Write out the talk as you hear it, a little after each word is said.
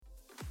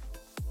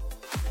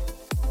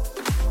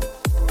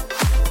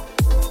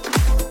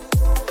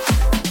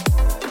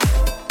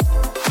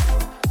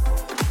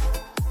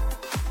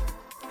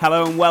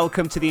Hello and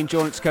welcome to the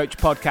Endurance Coach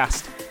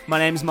podcast. My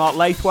name is Mark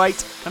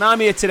Laithwaite and I'm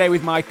here today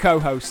with my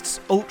co-hosts,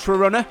 ultra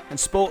runner and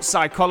sports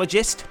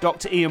psychologist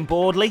Dr. Ian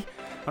Boardley,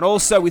 and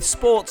also with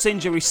sports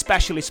injury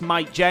specialist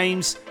Mike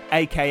James,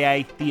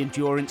 aka the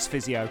Endurance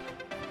Physio.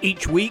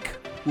 Each week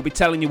we'll be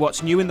telling you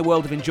what's new in the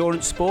world of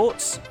endurance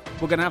sports.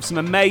 We're going to have some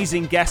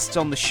amazing guests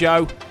on the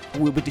show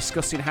and we'll be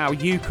discussing how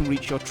you can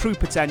reach your true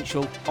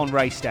potential on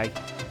race day.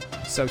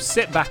 So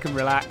sit back and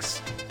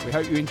relax. We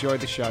hope you enjoy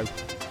the show.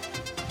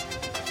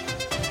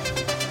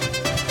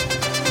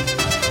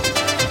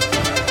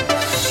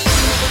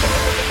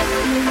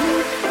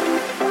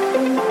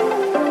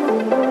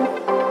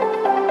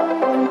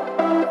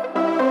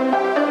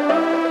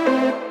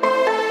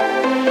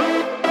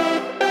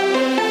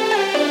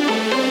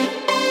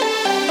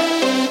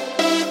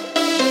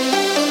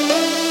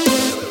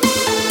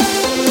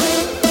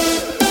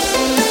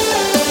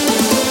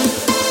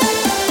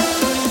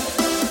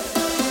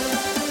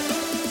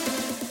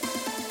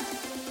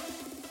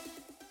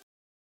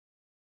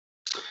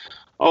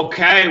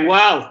 Okay,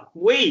 well,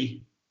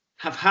 we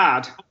have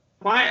had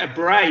quite a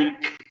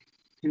break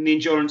in the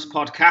Endurance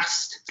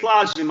podcast. It's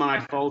largely my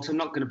fault. I'm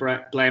not going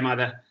to blame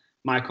either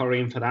Mike or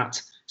Ian for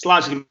that. It's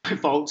largely my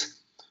fault.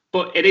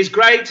 But it is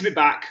great to be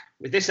back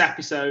with this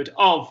episode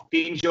of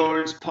the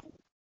Endurance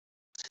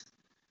podcast.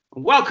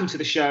 And welcome to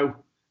the show.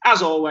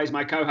 As always,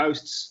 my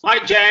co-hosts,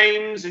 Mike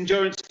James,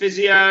 Endurance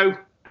Physio,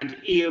 and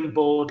Ian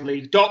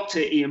Boardley, Dr.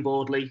 Ian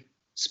Boardley,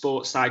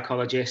 sports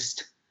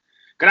psychologist.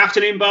 Good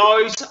afternoon,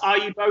 boys. Are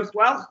you both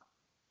well?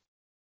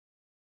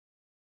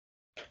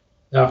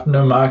 Good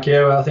afternoon, Mark.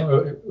 Yeah, well, I think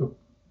we're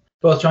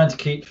both trying to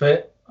keep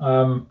fit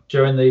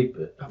during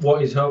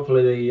what is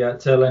hopefully the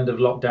tail end of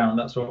lockdown.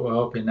 That's what we're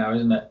hoping now,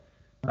 isn't it?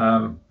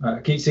 I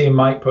keep seeing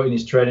Mike putting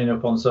his training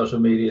up on social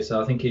media,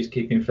 so I think he's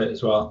keeping fit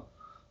as well.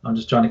 I'm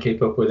just trying to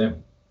keep up with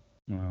him.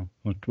 Well,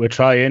 we're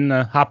trying.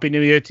 Happy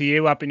New Year to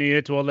you. Happy New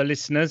Year to all the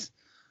listeners.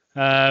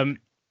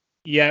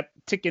 Yeah,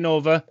 ticking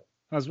over.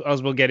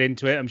 As we'll get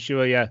into it, I'm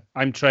sure, yeah,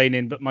 I'm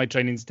training, but my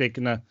training's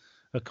taken a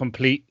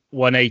complete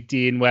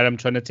 180 in where I'm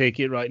trying to take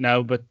it right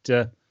now. But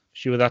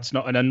sure, that's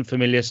not an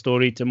unfamiliar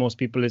story to most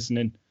people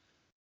listening.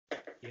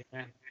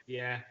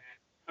 Yeah.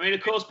 I mean,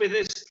 of course, with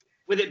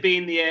it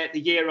being the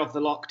year of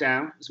the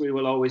lockdown, as we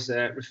will always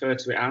refer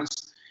to it as,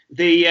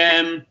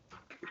 the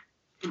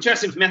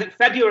interesting for me, I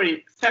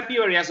think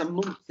February as a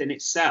month in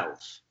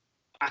itself,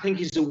 I think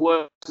is the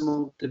worst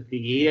month of the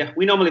year.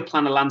 We normally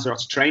plan a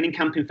Lanzarote training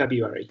camp in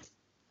February.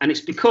 And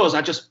it's because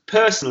I just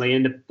personally,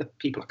 and the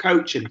people I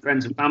coach and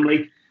friends and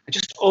family, I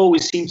just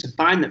always seem to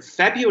find that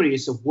February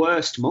is the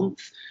worst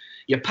month.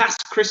 You're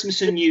past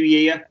Christmas and New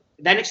Year,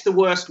 then it's the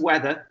worst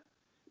weather,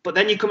 but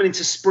then you're coming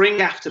into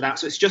spring after that.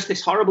 So it's just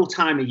this horrible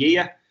time of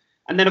year.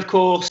 And then, of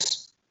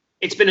course,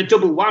 it's been a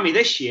double whammy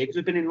this year because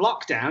we've been in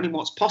lockdown in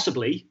what's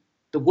possibly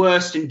the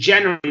worst and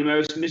generally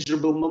most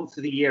miserable month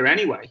of the year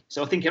anyway.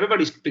 So I think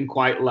everybody's been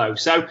quite low.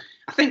 So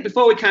I think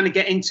before we kind of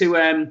get into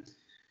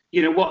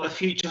what the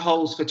future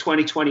holds for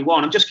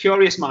 2021. I'm just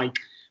curious, Mike.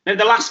 Now,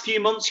 the last few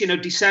months,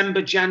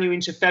 December, January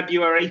into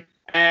February,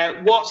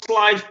 what's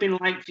life been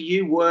like for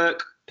you?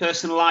 Work,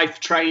 personal life,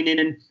 training,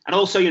 and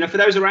also, for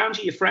those around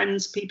you, your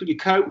friends, people you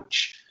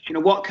coach,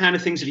 what kind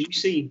of things have you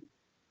seen?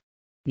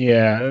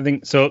 Yeah, I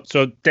think so.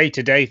 So day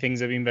to day, things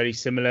have been very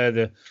similar.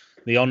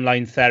 The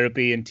online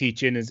therapy and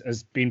teaching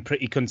has been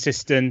pretty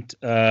consistent.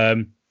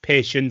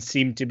 Patients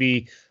seem to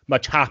be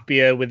much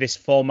happier with this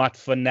format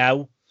for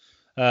now.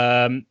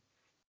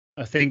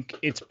 I think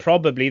it's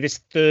probably this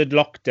third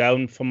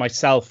lockdown for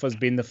myself has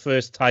been the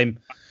first time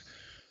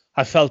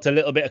I felt a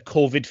little bit of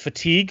COVID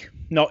fatigue,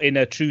 not in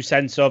a true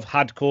sense of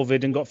had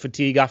COVID and got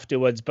fatigue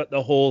afterwards, but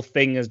the whole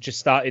thing has just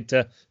started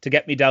to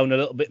get me down a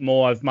little bit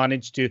more. I've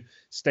managed to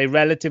stay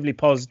relatively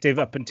positive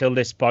up until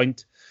this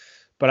point,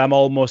 but I'm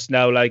almost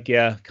now like,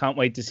 yeah, can't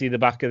wait to see the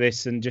back of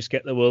this and just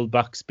get the world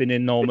back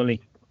spinning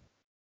normally.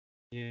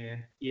 Yeah.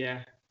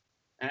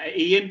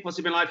 Ian, what's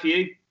it been like for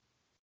you?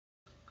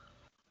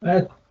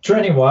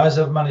 Training wise,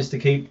 I've managed to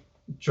keep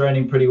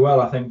training pretty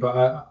well, I think,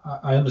 but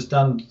I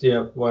understand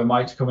where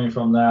Mike's coming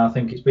from there. I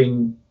think it's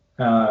been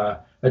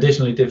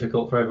additionally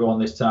difficult for everyone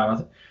this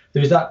time.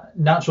 There was that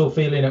natural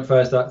feeling at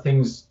first that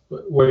things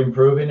were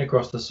improving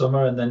across the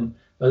summer, and then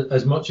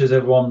as much as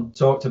everyone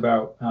talked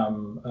about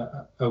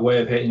a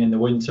wave hitting in the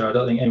winter, I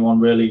don't think anyone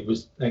really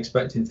was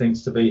expecting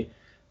things to be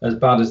as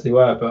bad as they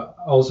were. But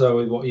also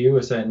with what you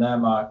were saying there,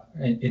 Mark,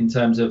 in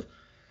terms of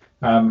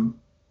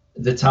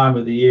the time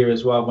of the year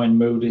as well, when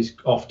mood is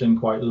often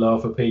quite low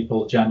for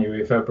people,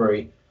 January,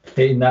 February,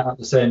 hitting that at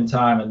the same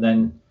time, and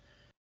then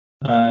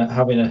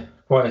having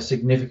quite a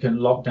significant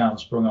lockdown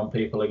sprung on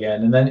people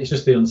again. And then it's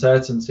just the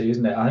uncertainty,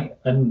 isn't it? I think,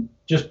 and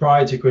just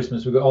prior to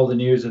Christmas, we got all the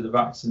news of the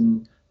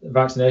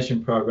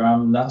vaccination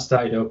program, and that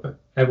started up.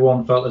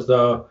 Everyone felt as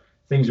though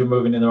things were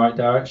moving in the right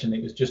direction.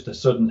 It was just a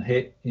sudden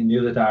hit in the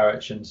other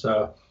direction.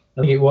 So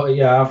I think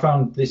I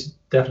found this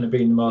definitely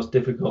being the most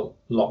difficult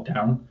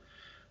lockdown.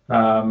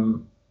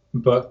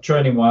 But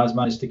training wise,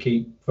 managed to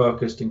keep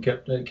focused and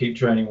keep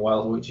training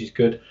well, which is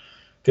good,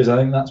 because I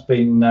think that's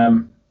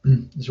been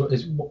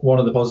is one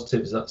of the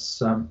positives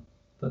that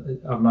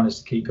I've managed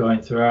to keep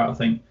going throughout, I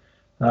think.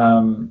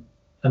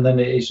 And then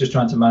it's just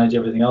trying to manage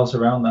everything else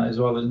around that as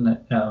well, isn't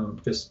it?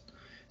 Because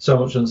so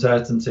much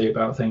uncertainty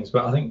about things.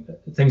 But I think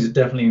things are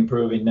definitely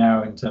improving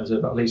now in terms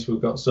of, at least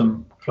we've got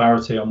some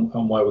clarity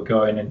on where we're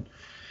going, and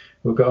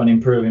we've got an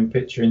improving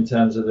picture in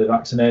terms of the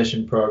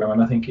vaccination program.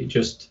 And I think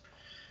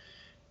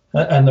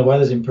and the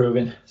weather's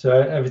improving,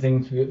 so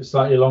everything,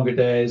 slightly longer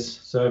days,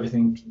 so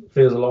everything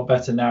feels a lot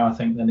better now, I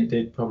think, than it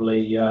did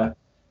probably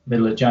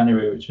middle of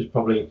January, which was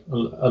probably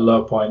a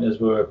low point as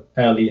we were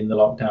early in the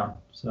lockdown.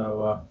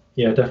 So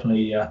yeah,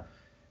 definitely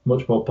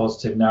much more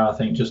positive now, I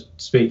think, just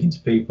speaking to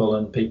people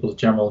and people's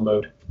general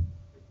mood.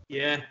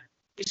 Yeah,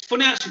 it's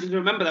funny actually to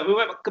remember that.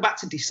 Go back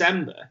to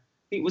December.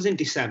 I think it was in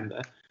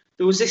December.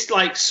 There was this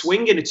like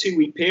swing in a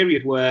 2-week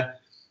period where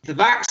the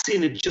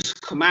vaccine had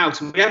just come out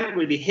and we hadn't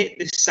really hit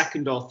this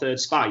second or third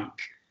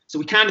spike. So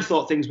we kind of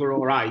thought things were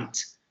all right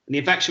and the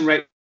infection rate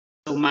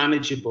was still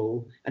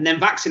manageable. And then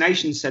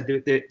vaccinations said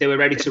they were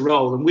ready to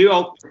roll. And we were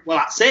all, well,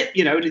 that's it.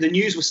 You know, the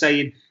news was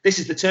saying this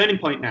is the turning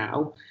point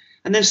now.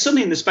 And then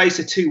suddenly in the space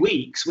of 2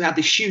 weeks, we had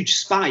this huge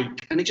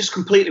spike and it just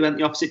completely went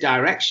the opposite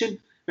direction.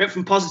 We went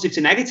from positive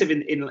to negative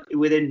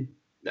within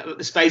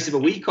the space of a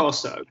week or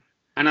so.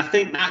 And I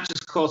think that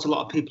just caught a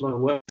lot of people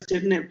unaware,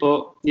 didn't it?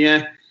 But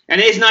yeah. And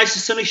it is nice the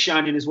sun is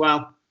shining as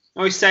well. I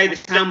always say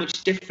this, how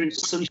much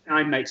difference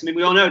sunshine makes. I mean,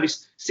 we all know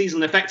this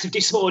seasonal affective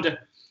disorder.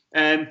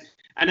 And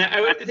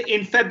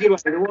in February,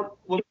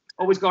 we'll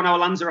always go on our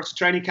Lanzarote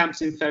training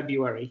camps in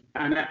February.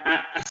 And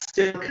I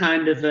still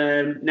kind of,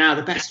 now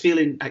the best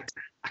feeling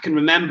I can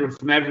remember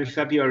from every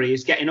February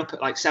is getting up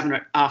at like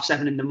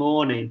 7:30 in the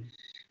morning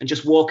and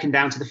just walking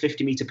down to the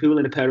 50-metre pool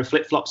in a pair of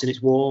flip-flops and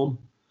it's warm.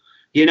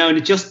 You know, and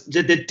it just,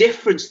 the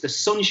difference the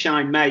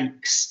sunshine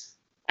makes.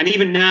 And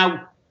even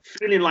now,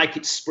 feeling like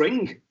it's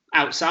spring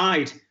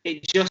outside,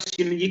 it just,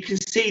 you know, you can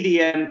see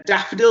the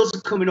daffodils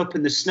are coming up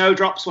and the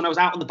snowdrops when I was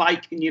out on the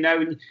bike, and you know,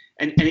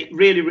 and it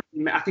really,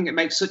 I think it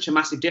makes such a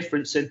massive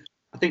difference. And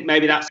I think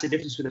maybe that's the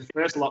difference with the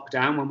first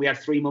lockdown when we had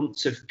 3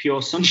 months of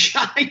pure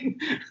sunshine,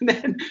 and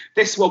then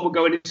this one we're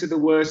going into the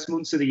worst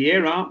months of the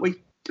year, aren't we?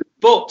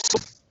 But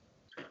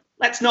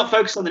let's not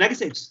focus on the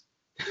negatives.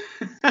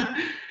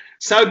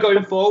 So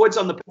going forwards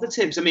on the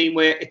positives, I mean,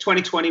 we're in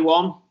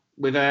 2021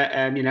 with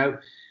you know,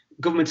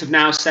 government have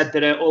now said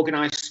that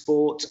organised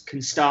sport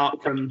can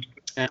start from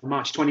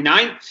March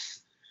 29th.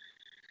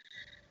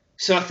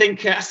 So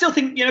I still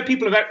think, you know,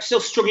 people are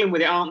still struggling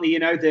with it, aren't they? You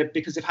know,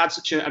 because they've had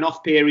such an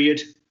off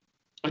period.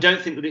 I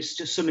don't think that it's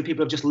just suddenly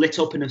people have just lit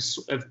up and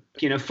have,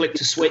 you know, flicked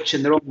a switch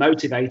and they're all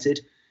motivated.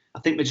 I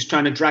think they're just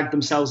trying to drag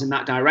themselves in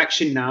that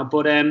direction now.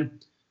 But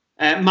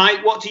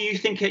Mike, what do you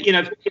think? You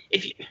know,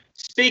 if you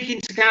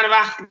speaking to kind of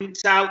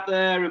athletes out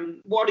there,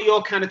 and what are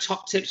your kind of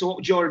top tips, or what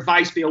would your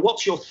advice be, or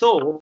what's your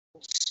thoughts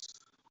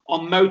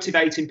on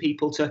motivating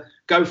people to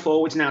go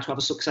forward now to have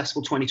a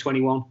successful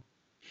 2021?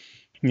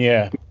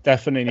 Yeah,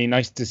 definitely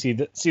nice to see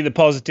the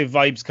positive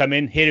vibes come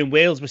in. Here in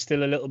Wales, we're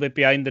still a little bit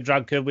behind the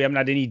drag curve. We haven't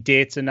had any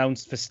dates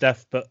announced for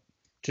stuff, but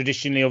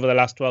traditionally over the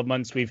last 12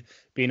 months, we've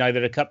been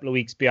either a couple of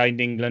weeks behind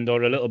England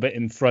or a little bit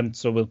in front.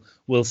 So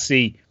we'll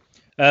see.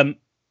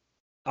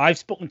 I've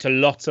spoken to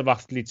lots of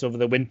athletes over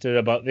the winter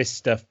about this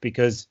stuff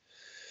because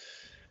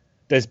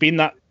there's been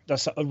that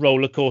sort of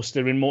roller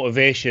coaster in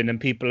motivation, and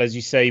people, as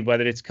you say,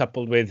 whether it's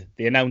coupled with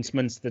the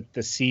announcements that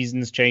the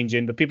season's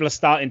changing, but people are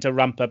starting to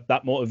ramp up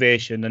that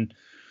motivation. And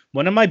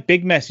one of my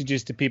big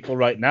messages to people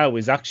right now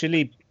is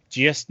actually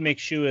just make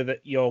sure that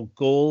your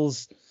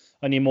goals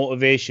and your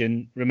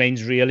motivation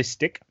remains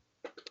realistic.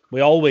 We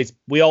always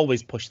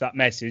push that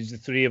message, the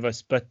three of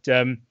us, but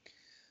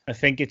I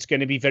think it's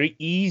going to be very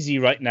easy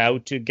right now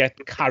to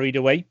get carried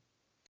away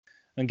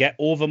and get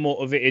over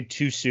motivated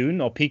too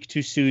soon or peak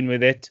too soon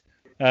with it.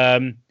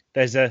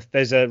 There's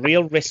a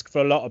real risk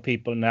for a lot of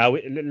people now.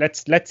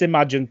 Let's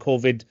imagine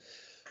COVID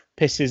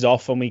pisses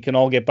off and we can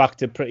all get back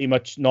to pretty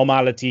much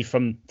normality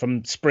from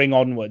spring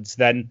onwards.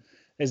 Then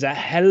there's a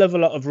hell of a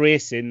lot of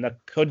racing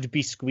that could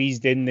be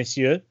squeezed in this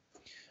year,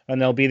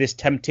 and there'll be this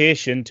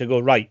temptation to go,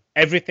 right,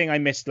 everything I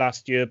missed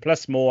last year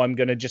plus more, I'm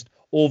going to just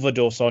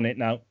overdose on it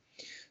now.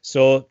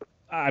 So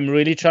I'm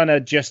really trying to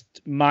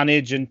just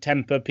manage and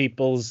temper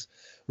people's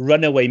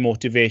runaway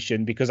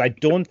motivation, because I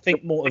don't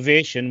think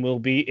motivation will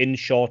be in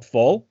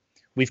shortfall.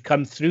 We've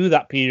come through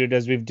that period,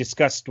 as we've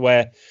discussed,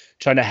 where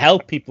trying to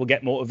help people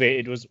get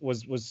motivated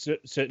was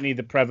certainly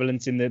the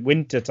prevalence in the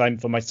winter time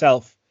for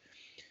myself.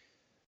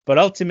 But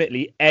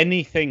ultimately,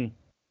 anything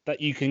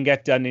that you can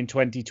get done in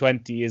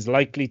 2020 is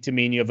likely to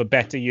mean you have a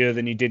better year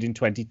than you did in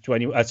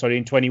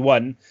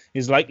 21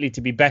 is likely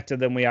to be better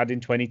than we had in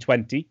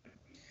 2020.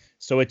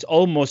 So it's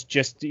almost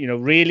just, you know,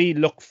 really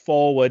look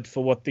forward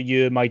for what the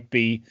year might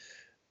be.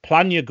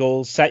 Plan your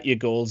goals, set your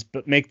goals,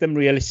 but make them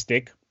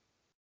realistic.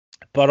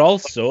 But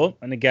also,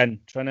 and again,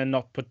 trying to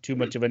not put too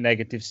much of a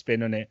negative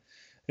spin on it,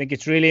 I think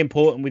it's really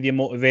important with your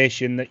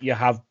motivation that you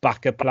have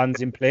backup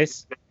plans in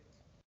place.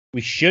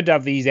 We should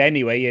have these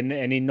anyway in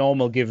any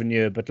normal given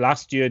year, but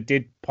last year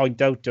did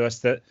point out to us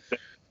that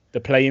the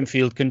playing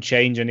field can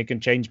change, and it can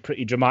change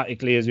pretty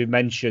dramatically, as we've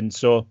mentioned.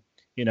 So,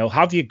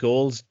 have your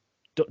goals.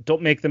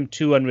 Don't make them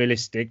too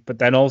unrealistic. But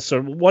then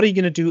also, what are you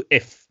going to do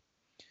if?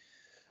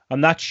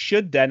 And that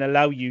should then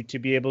allow you to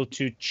be able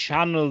to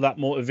channel that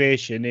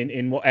motivation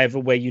in whatever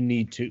way you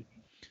need to.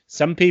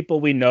 Some people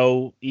we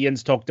know,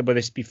 Ian's talked about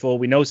this before,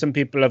 we know some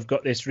people have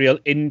got this real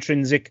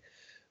intrinsic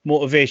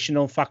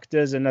motivational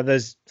factors, and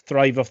others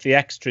thrive off the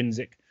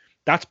extrinsic.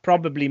 That's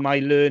probably my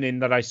learning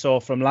that I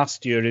saw from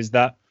last year, is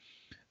that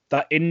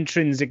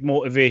intrinsic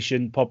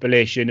motivation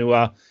population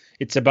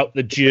it's about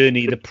the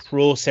journey, the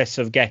process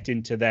of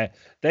getting to there.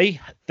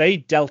 They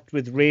dealt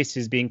with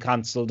races being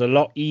cancelled a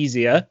lot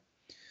easier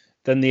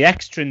than the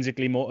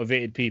extrinsically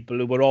motivated people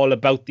who were all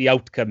about the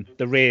outcome,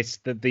 the race,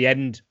 the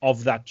end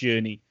of that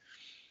journey.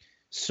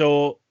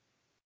 So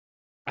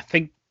I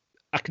think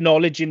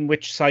acknowledging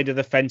which side of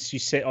the fence you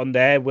sit on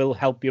there will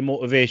help your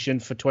motivation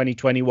for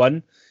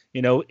 2021.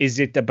 Is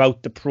it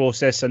about the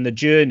process and the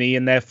journey?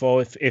 And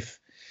therefore, if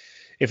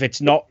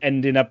it's not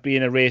ending up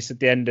being a race at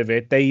the end of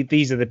it,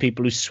 these are the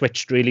people who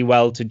switched really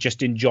well to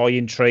just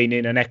enjoying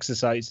training and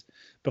exercise.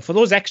 But for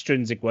those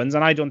extrinsic ones,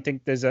 and I don't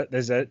think there's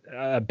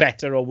a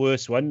better or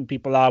worse one,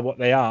 people are what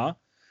they are.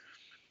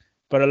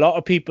 But a lot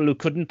of people who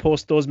couldn't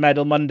post those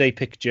Medal Monday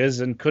pictures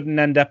and couldn't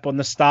end up on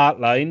the start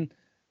line,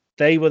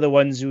 they were the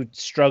ones who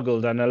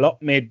struggled, and a lot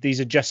made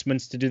these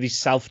adjustments to do these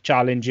self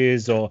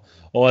challenges or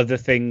other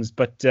things.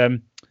 But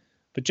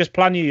just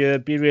plan your year,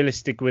 be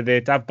realistic with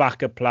it, have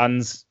backup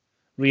plans,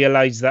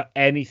 realize that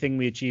anything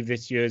we achieve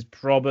this year is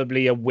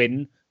probably a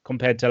win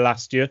compared to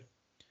last year.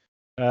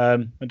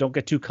 And don't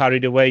get too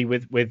carried away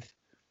with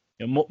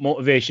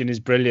motivation is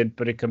brilliant,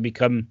 but it can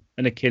become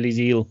an Achilles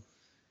heel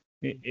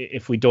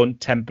if we don't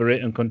temper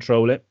it and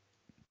control it.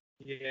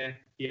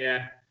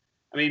 Yeah.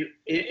 I mean,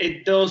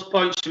 those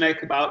points you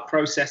make about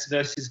process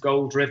versus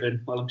goal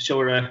driven, well, I'm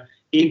sure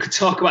Ian could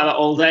talk about that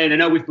all day. And I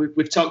know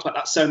we've talked about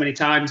that so many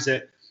times,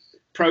 that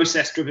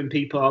process driven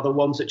people are the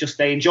ones that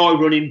they enjoy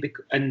running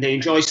and they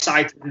enjoy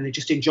cycling, and they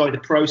just enjoy the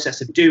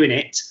process of doing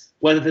it,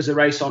 whether there's a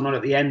race or not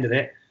at the end of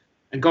it,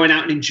 and going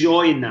out and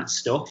enjoying that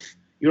stuff.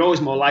 You're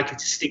always more likely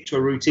to stick to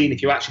a routine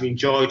if you actually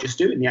enjoy just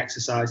doing the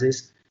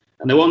exercises.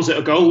 And the ones that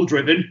are goal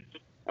driven,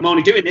 I'm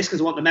only doing this because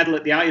I want the medal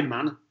at the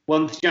Ironman.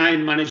 Once the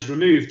Ironman is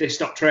removed, they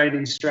stop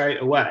training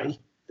straight away.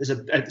 There's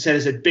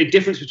a big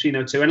difference between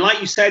those two. And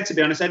like you said, to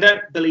be honest, I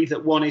don't believe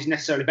that one is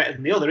necessarily better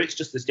than the other. It's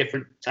just there's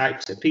different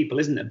types of people,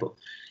 isn't it? But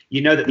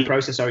that the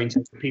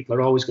process-oriented people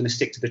are always going to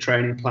stick to the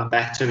training plan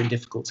better in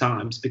difficult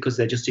times because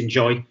they just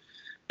enjoy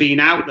being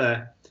out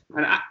there.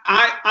 And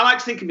I like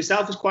to think of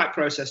myself as quite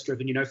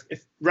process-driven.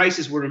 If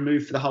races were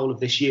removed for the whole of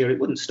this year, it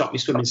wouldn't stop me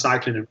swimming,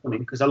 cycling and running,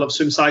 because I love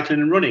swim,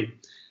 cycling and running.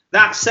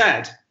 That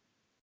said,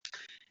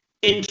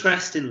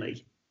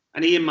 interestingly,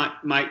 and Ian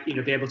might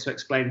be able to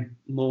explain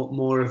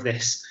more of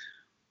this,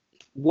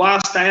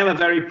 whilst I am a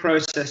very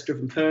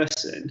process-driven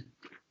person,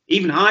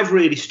 even I've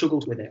really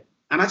struggled with it.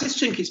 And I just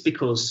think it's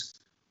because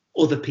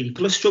other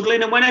people are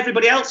struggling, and when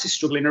everybody else is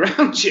struggling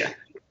around you,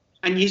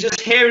 and you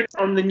just hear it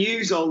on the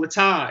news all the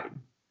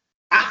time,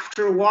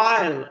 after a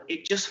while,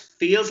 it just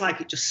feels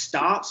like it just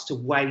starts to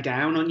weigh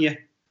down on you.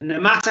 And no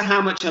matter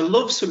how much I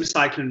love swim,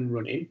 cycling and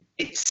running,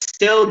 it's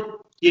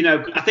still,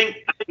 I think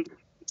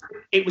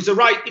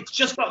it's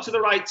just got to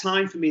the right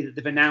time for me that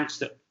they've announced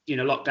that,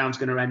 lockdown's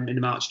going to end in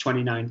March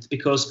 29th,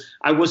 because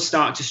I was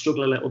starting to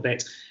struggle a little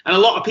bit. And a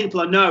lot of people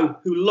I know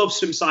who love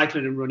swim,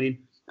 cycling and running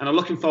and are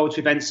looking forward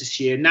to events this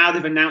year, now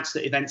they've announced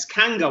that events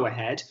can go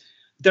ahead.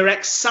 They're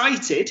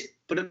excited,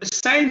 but at the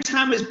same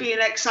time as being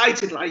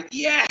excited, like,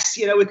 yes,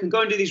 we can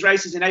go and do these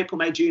races in April,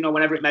 May, June, or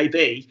whenever it may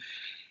be,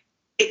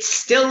 it's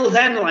still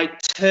then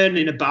like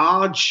turning a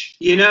barge,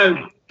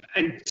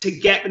 and to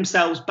get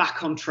themselves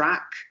back on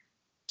track.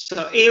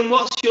 So, Ian,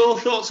 what's your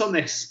thoughts on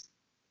this?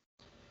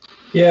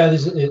 Yeah,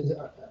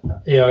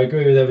 I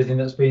agree with everything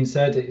that's been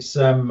said. It's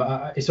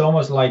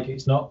almost like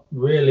it's not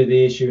really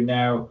the issue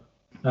now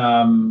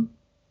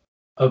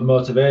of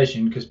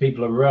motivation, because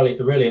people are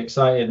really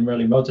excited and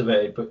really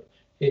motivated, but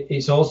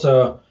it's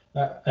also,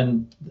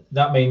 and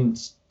that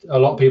means a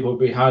lot of people will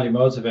be highly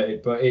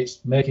motivated, but it's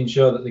making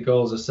sure that the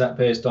goals are set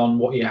based on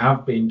what you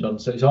have been done.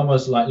 So it's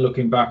almost like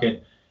looking back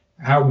at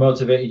how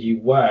motivated you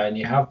were and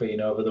you have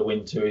been over the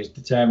winter is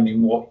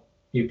determining what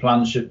your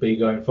plans should be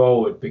going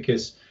forward.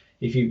 Because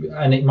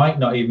and it might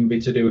not even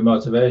be to do with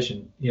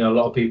motivation. A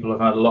lot of people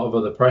have had a lot of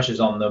other pressures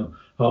on them,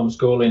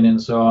 homeschooling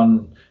and so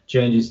on,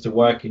 changes to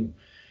working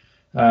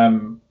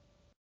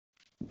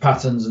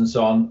patterns and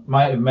so on,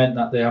 might have meant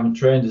that they haven't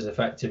trained as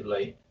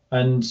effectively.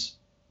 And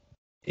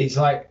it's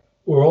like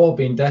we're all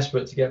being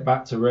desperate to get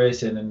back to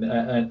racing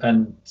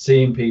and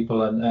seeing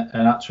people and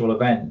actual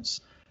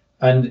events.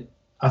 And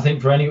I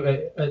think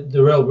the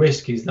real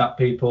risk is that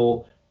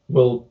people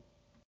will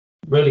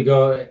really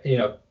go,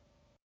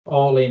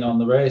 all in on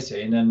the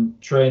racing and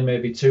train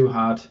maybe too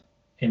hard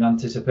in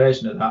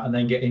anticipation of that, and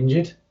then get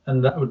injured.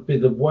 And that would be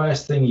the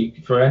worst thing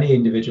for any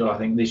individual, I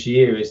think, this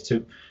year, is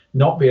to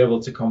not be able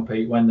to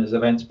compete when there's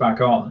events back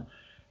on.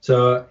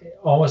 So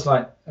almost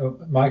like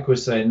Mike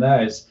was saying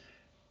there, is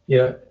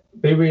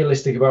be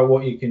realistic about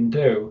what you can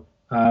do,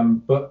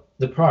 but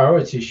the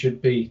priority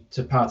should be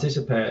to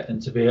participate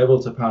and to be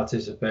able to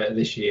participate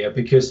this year,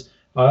 because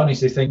I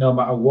honestly think no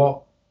matter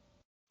what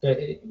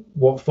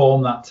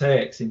form that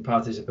takes in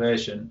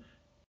participation,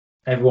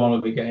 everyone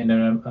will be getting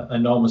an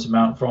enormous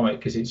amount from it,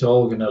 because it's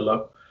all going to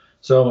look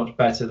so much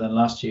better than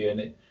last year.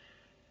 And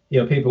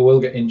people will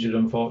get injured,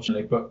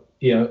 unfortunately, but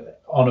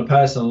on a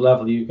personal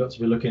level, you've got to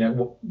be looking at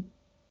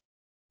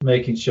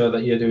making sure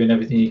that you're doing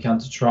everything you can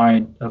to try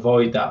and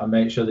avoid that, and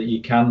make sure that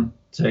you can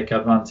take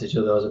advantage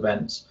of those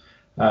events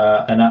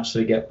and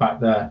actually get back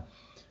there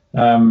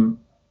and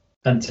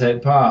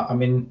take part. I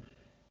mean,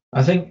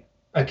 I think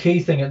a key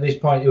thing at this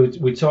point,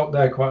 we talked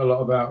there quite a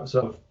lot about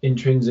sort of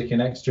intrinsic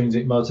and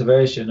extrinsic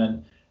motivation,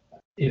 and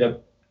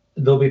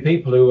there'll be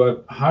people who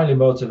are highly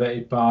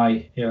motivated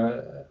by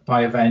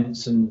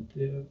events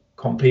and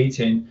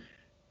competing,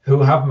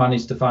 who have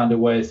managed to find a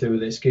way through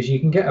this, because you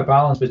can get a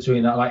balance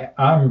between that. Like,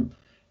 I'm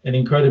an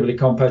incredibly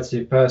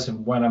competitive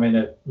person when I'm in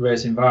a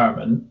race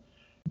environment,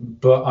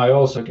 but I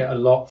also get a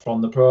lot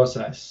from the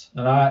process,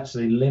 and I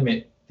actually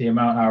limit the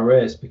amount I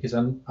race, because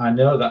I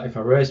know that if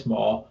I race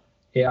more,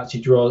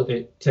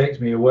 it takes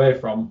me away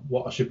from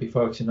what I should be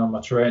focusing on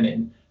my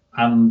training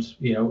and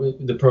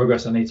the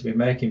progress I need to be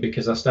making,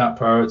 because I start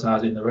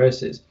prioritizing the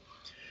races.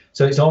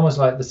 So it's almost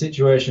like the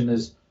situation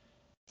has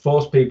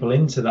forced people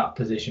into that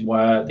position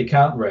where they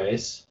can't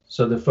race,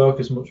 so they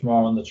focus much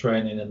more on the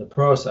training and the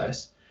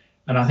process.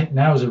 And I think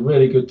now is a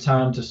really good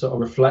time to sort of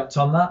reflect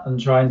on that and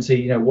try and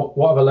see,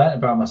 what have I learned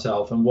about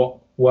myself, and what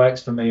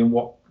works for me, and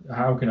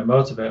how can I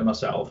motivate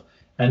myself,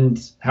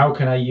 and how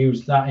can I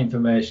use that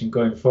information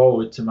going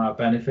forward to my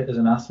benefit as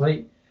an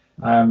athlete?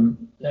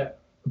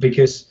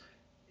 Because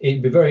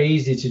it'd be very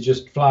easy to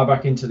just fly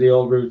back into the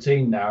old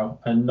routine now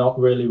and not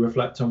really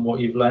reflect on what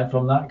you've learned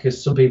from that,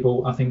 because some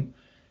people, I think,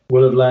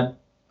 will have learned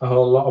a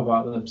whole lot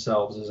about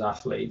themselves as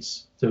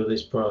athletes through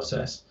this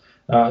process,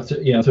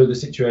 through the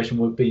situation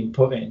we've been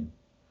put in.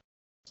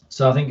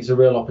 So I think it's a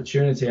real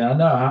opportunity. And I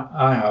know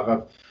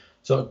I've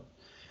sort of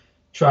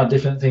tried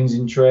different things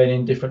in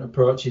training, different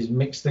approaches,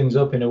 mixed things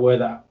up in a way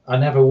that I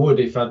never would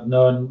if I'd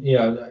known,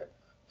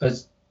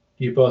 as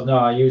you both know,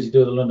 I usually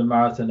do the London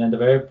Marathon end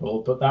of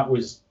April, but that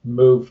was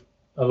moved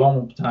a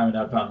long time in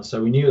advance.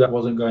 So we knew that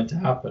wasn't going to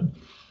happen.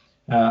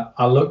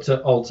 I looked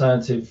at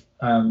alternative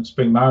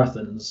spring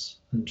marathons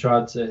and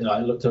tried to, I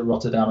looked at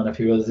Rotterdam and a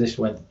few others this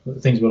when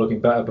things were looking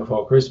better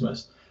before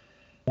Christmas.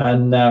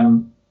 And,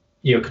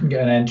 couldn't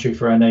get an entry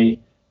for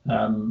any.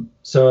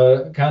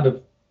 So I kind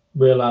of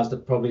realised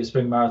that probably a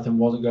spring marathon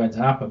wasn't going to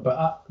happen.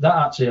 But that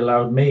actually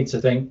allowed me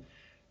to think,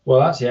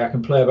 well, actually, I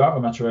can play about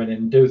with my training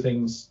and do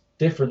things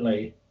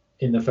differently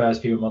in the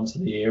first few months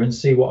of the year and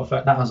see what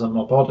effect that has on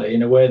my body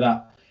in a way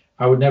that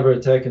I would never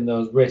have taken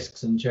those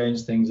risks and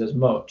changed things as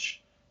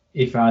much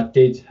if I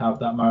did have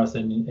that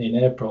marathon in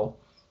April.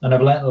 And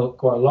I've learned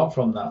quite a lot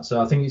from that. So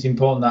I think it's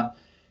important that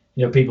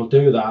people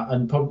do that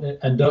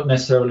and don't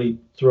necessarily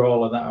throw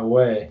all of that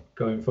away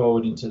going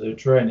forward into their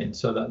training,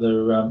 so that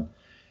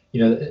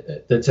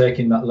they're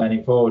taking that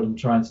learning forward and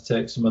trying to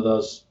take some of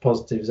those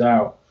positives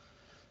out.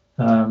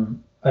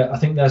 I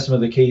think that's some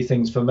of the key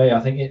things for me. I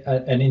think,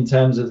 and in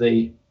terms of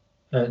the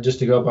just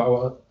to go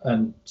back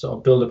and sort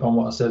of build upon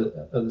what I said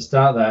at the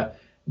start there,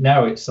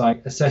 now it's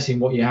like assessing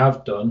what you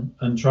have done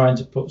and trying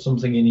to put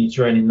something in your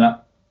training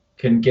that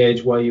can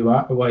gauge where you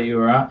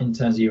are at in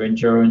terms of your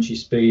endurance, your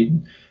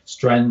speed,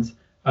 strength,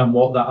 and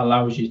what that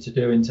allows you to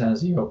do in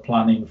terms of your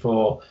planning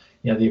for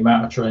the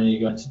amount of training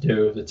you're going to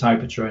do, the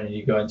type of training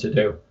you're going to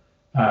do,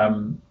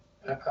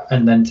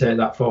 and then take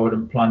that forward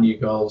and plan your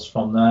goals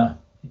from there,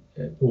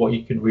 what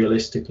you can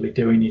realistically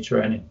do in your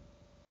training.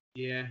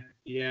 Yeah.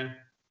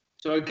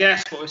 So I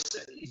guess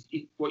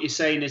what you're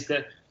saying is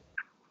that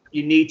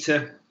you need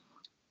to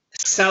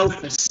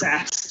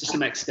self-assess to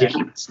some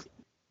extent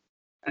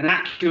and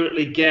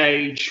accurately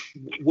gauge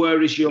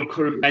where is your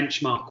current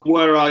benchmark,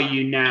 where are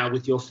you now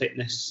with your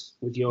fitness,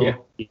 with your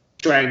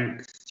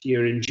strength,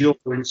 your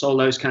endurance, all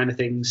those kind of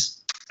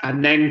things,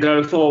 and then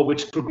go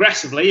forward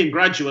progressively and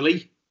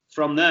gradually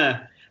from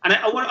there. And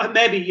I want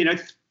maybe,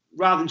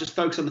 rather than just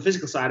focus on the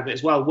physical side of it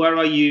as well, where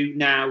are you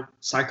now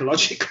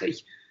psychologically?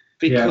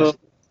 Because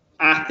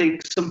I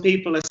think some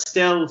people are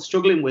still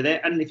struggling with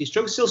it, and if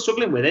you're still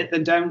struggling with it,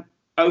 then don't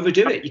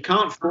overdo it. You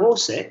can't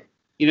force it.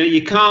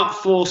 You can't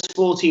force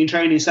 14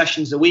 training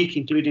sessions a week,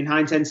 including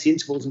high-intensity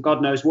intervals and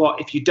God knows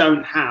what, if you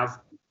don't have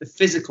the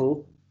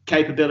physical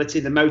capability,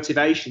 the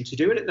motivation to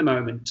do it at the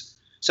moment.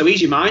 So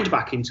ease your mind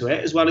back into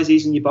it as well as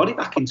easing your body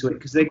back into it,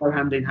 because they go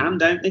hand in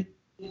hand, don't they?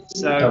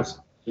 So,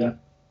 yeah.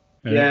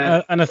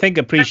 And I think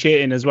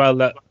appreciating as well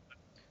that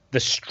the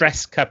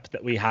stress cup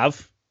that we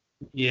have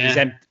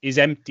is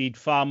emptied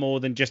far more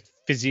than just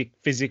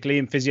physically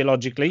and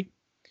physiologically.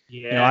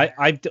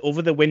 I've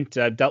over the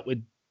winter I've dealt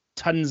with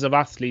tons of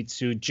athletes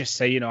who just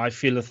say, I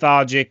feel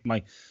lethargic,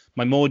 my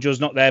mojo's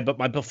not there, but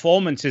my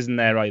performance isn't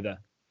there either.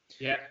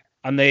 Yeah.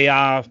 And they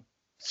are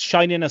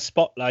shining a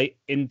spotlight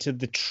into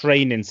the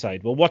training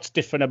side. Well, what's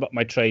different about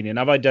my training?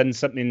 Have I done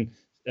something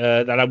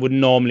that I wouldn't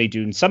normally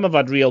do? And some have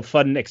had real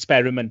fun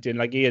experimenting,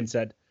 like Ian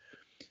said.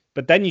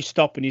 But then you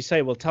stop and you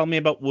say, well, tell me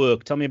about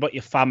work, tell me about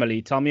your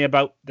family, tell me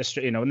about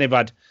and they've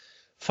had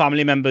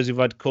family members who've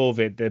had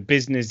COVID, their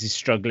business is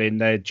struggling,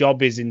 their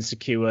job is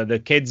insecure, their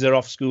kids are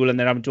off school and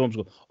they're having to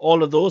homeschool.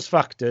 All of those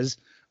factors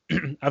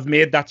have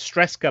made that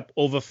stress cup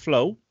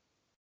overflow,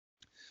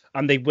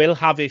 and they will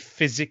have a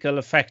physical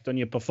effect on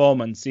your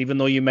performance, even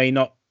though you may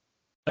not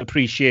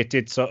appreciate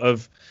it sort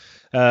of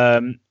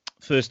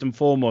first and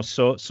foremost.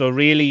 So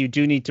really, you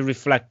do need to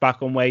reflect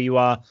back on where you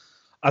are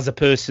as a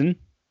person,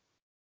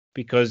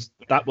 because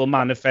that will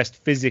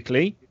manifest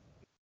physically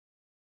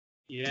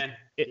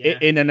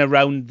in and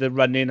around the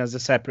running as a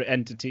separate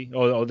entity,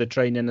 or the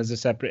training as a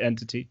separate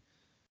entity.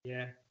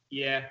 The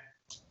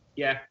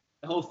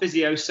whole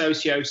physio,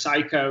 socio,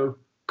 psycho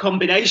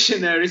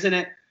combination there, isn't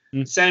it?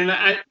 So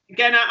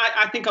again,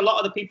 I think a lot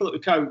of the people that we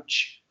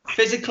coach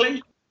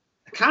physically,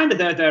 kind of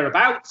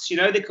thereabouts.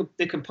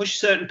 They can push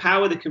certain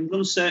power, they can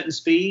run certain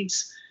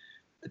speeds.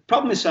 The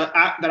problem is that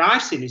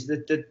I've seen is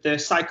that they're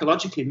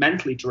psychologically,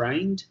 mentally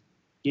drained.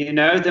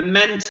 They're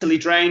mentally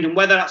drained, and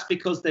whether that's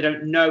because they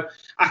don't know.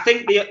 I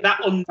think that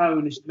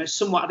unknown is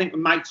somewhat. I think,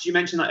 Mike, did you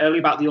mention that earlier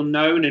about the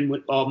unknown, and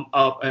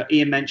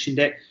Ian mentioned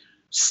it.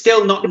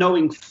 Still not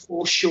knowing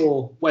for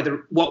sure what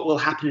will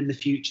happen in the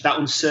future. That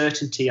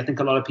uncertainty. I think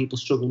a lot of people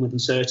struggle with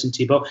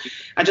uncertainty, but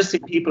I just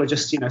think people are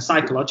just,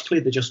 psychologically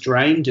they're just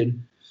drained,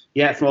 and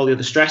from all the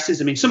other stresses.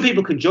 I mean, some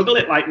people can juggle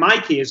it, like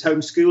Mikey is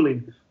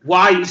homeschooling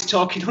while he's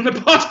talking on the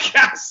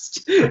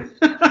podcast.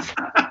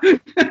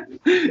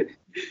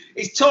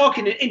 He's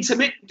talking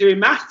intermittent, doing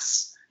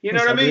maths. You know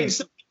what I mean?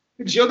 Some people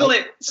can juggle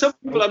it. Some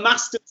people are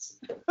masters.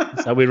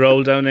 That's how we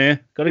roll down here.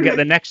 Got to get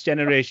the next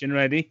generation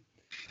ready.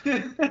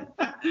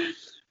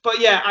 But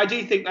I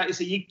do think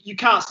that you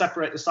can't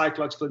separate the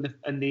psychological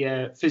and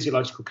the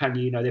physiological, can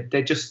you?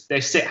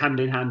 They sit hand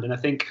in hand, and I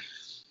think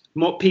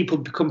more people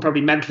become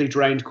probably mentally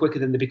drained quicker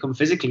than they become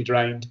physically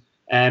drained.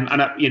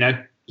 You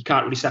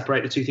can't really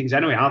separate the two things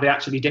anyway. Are they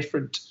actually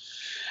different?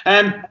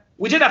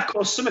 We did have, of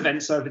course, some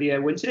events over the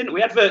winter, didn't we?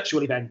 We had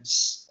virtual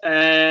events.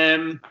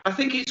 I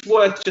think it's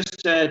worth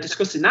just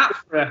discussing that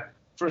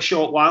for a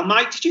short while.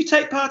 Mike, did you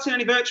take part in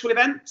any virtual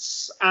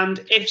events? And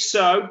if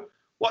so,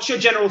 what's your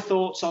general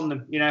thoughts on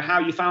them? How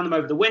you found them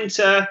over the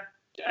winter,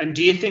 and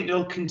do you think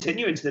they'll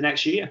continue into the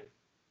next year?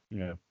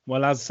 Yeah.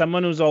 Well, as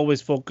someone who's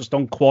always focused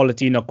on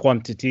quality, not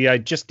quantity, I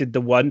just did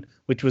the one,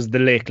 which was the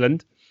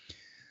Lakeland.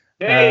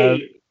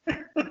 Hey.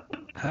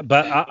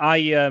 But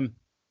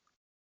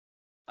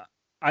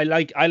I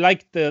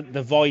like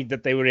the void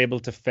that they were able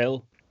to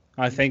fill.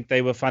 I think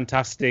they were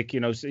fantastic.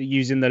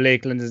 Using the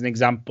Lakeland as an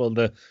example,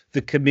 the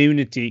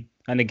community,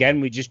 and again,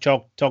 we just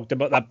talked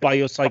about that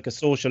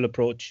biopsychosocial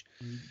approach.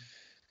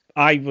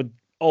 I would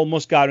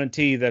almost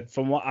guarantee that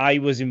from what I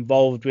was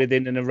involved with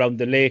in and around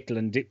the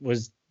Lakeland, it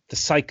was the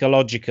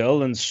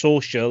psychological and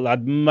social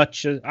had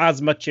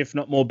as much, if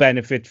not more,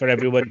 benefit for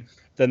everyone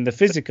than the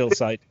physical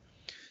side.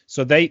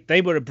 So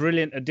they were a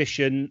brilliant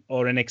addition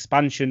or an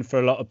expansion for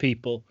a lot of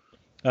people.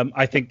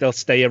 I think they'll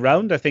stay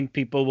around. I think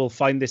people will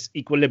find this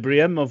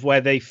equilibrium of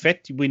where they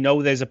fit. We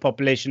know there's a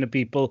population of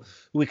people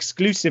who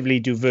exclusively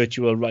do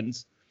virtual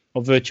runs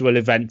or virtual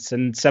events,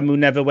 and some who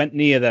never went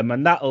near them,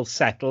 and that'll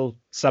settle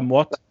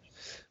somewhat.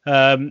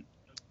 Are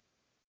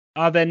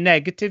there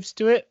negatives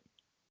to it?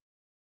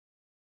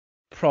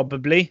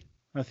 Probably.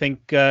 I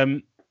think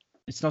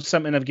it's not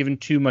something I've given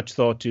too much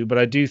thought to, but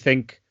I do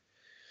think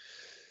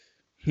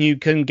you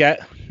can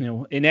get,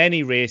 in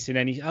any race,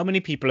 how many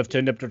people have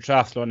turned up to a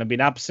triathlon and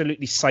been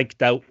absolutely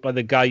psyched out by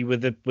the guy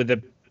with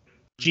a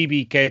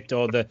GB kit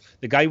or the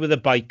guy with a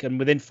bike, and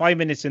within 5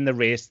 minutes in the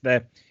race,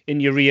 they're in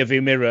your rear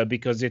view mirror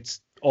because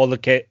it's all the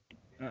kit,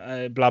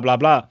 blah, blah,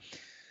 blah.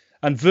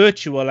 And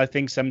virtual, I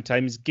think,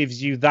 sometimes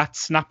gives you that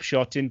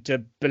snapshot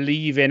into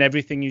believing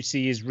everything you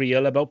see is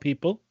real about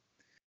people.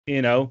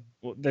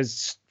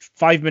 There's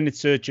 5 minute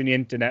search on the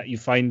internet. You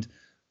find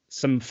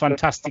some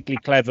fantastically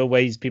clever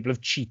ways people have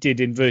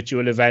cheated in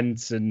virtual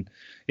events, and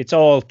it's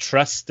all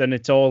trust and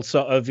it's all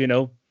sort of,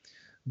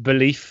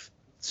 belief.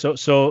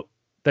 So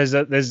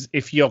there's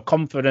if you're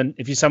confident,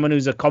 if you're someone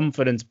who's a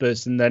confidence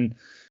person, then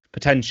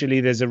potentially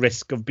there's a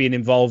risk of being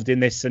involved in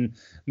this and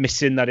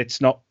missing that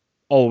it's not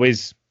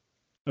always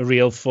a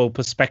real full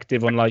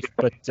perspective on life.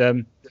 But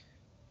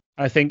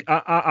I think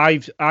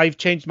I've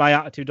changed my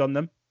attitude on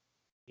them.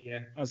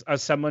 Yeah.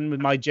 As someone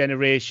with my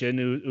generation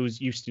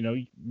who's used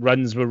to,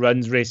 runs were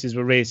runs, races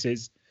were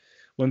races.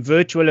 When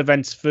virtual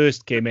events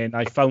first came in,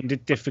 I found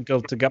it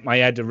difficult to get my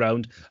head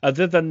around.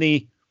 Other than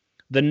the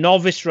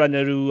novice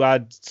runner who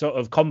had sort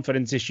of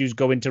confidence issues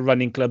going to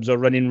running clubs or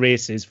running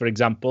races, for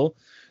example,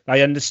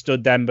 I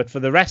understood them. But for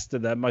the rest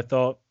of them, I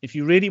thought, if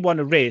you really want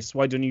to race,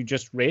 why don't you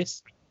just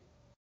race?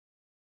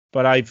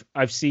 But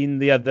I've seen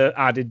the other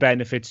added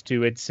benefits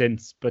to it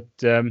since. But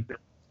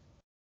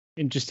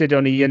interested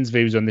on Ian's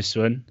views on this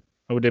one.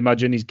 I would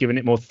imagine he's given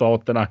it more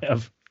thought than I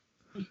have.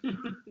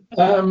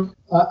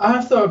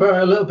 I've thought about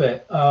it a little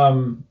bit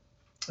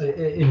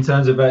in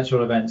terms of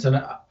virtual events,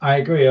 and I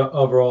agree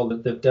overall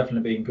that they've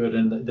definitely been good,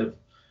 and they've,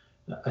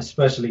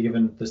 especially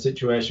given the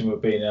situation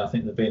we've been in, I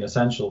think they've been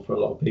essential for a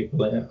lot of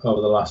people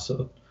over the last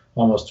sort of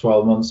almost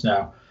 12 months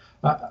now.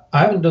 I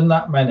haven't done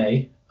that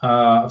many.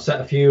 I've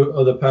set a few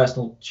other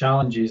personal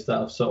challenges that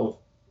are sort of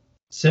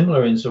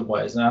similar in some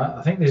ways. Now,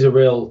 I think there's a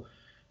real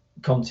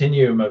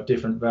continuum of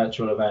different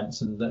virtual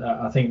events, and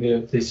I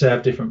think they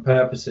serve different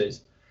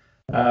purposes.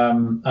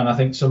 And I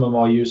think some are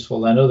more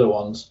useful than other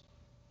ones.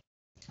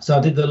 So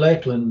I did the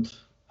Lakeland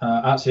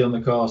actually on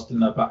the coast in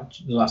the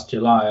last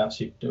July,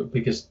 actually,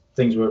 because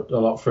things were a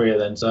lot freer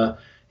then. So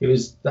it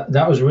was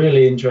that was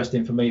really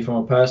interesting for me from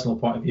a personal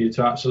point of view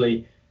to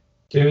actually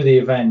do the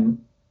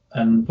event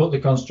and put the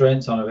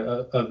constraints on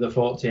of the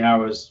 40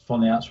 hours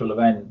from the actual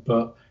event,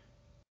 but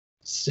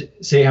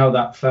see how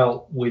that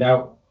felt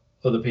without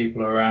other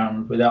people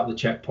around, without the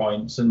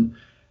checkpoints. And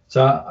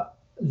so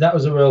that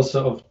was a real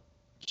sort of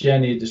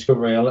journey of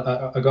discovery.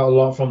 I got a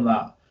lot from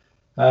that.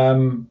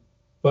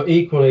 But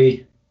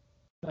equally,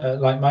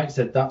 like Mike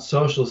said, that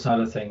social side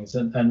of things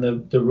and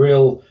the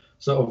real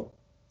sort of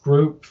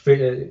group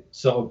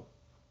sort of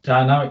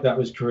dynamic that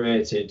was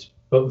created,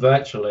 but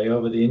virtually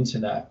over the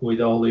internet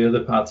with all the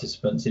other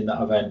participants in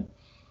that event,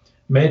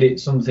 made it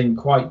something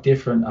quite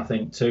different, I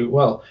think, too.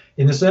 Well,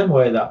 in the same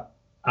way that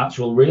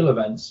actual real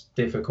events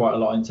differ quite a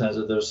lot in terms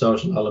of their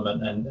social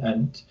element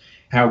and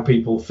how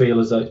people feel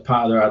as though it's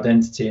part of their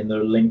identity and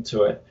they're linked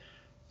to it.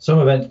 Some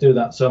events do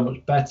that so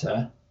much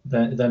better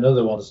than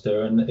other ones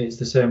do, and it's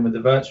the same with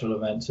the virtual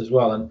events as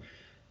well. And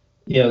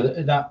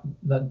that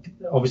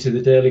obviously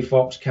the daily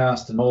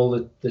Foxcast and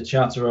all the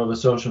chatter over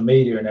social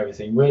media and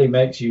everything really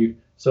makes you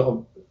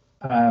sort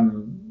of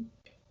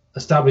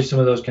establish some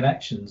of those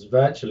connections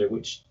virtually,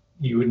 which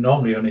you would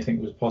normally only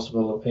think was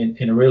possible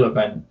in a real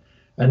event.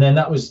 And then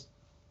that was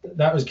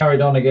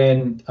carried on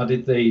again. I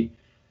did the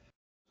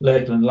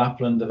Lakeland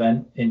Lapland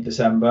event in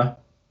December,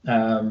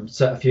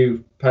 set a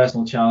few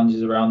personal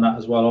challenges around that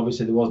as well.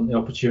 Obviously there wasn't the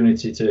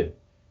opportunity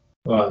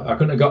I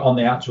couldn't have got on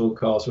the actual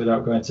course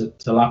without going to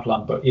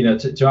Lapland, but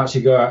to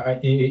actually go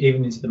out,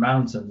 even into the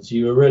mountains,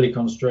 you were really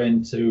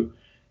constrained to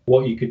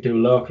what you could do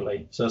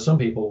locally. So some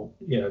people,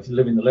 if you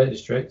live in the Lake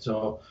District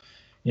or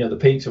the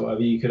peaks or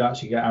whatever, you could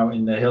actually get out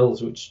in the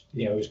hills, which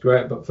was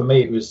great. But for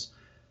me, it was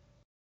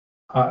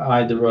I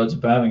had the road to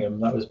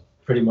Birmingham. That was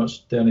pretty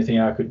much the only thing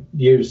I could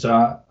use.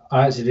 So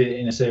I actually did it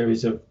in a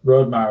series of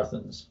road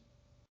marathons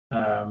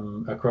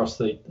across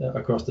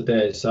the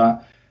days.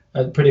 So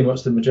pretty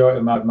much the majority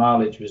of my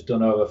mileage was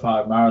done over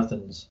 5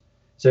 marathons.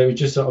 So it was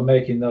just sort of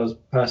making those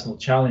personal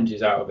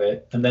challenges out of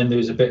it, and then there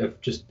was a bit of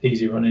just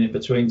easy running in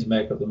between to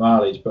make up the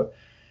mileage. But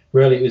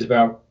really, it was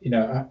about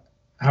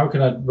how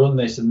can I run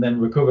this and then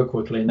recover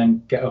quickly and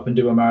then get up and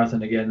do a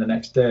marathon again the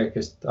next day,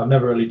 because I've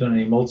never really done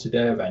any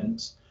multi-day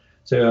events.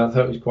 So I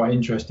thought it was quite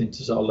interesting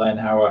to sort of learn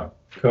how I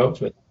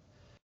coped with it.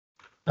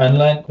 And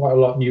learned quite a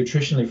lot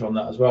nutritionally from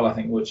that as well, I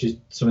think, which is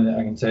something that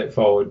I can take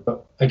forward.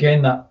 But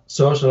again, that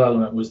social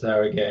element was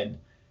there again.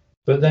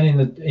 But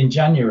then in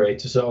January,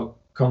 to sort of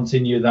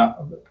continue that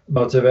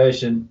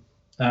motivation,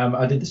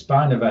 I did the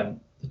Spine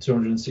event, the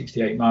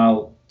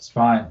 268-mile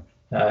Spine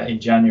in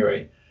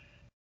January.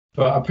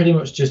 But I pretty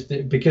much just,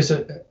 because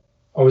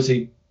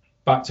obviously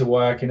back to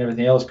work and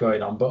everything else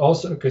going on, but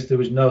also because there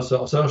was no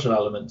sort of social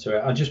element to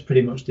it, I just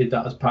pretty much did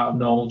that as part of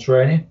normal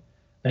training.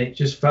 And it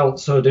just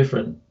felt so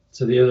different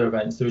to the other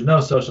events. There was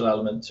no social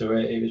element to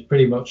it. It was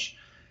pretty much,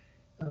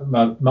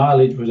 my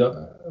mileage would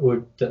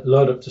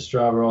load up to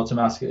Strava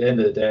automatically at the end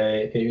of the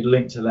day. It would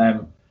link to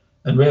them,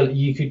 and really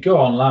you could go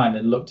online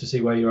and look to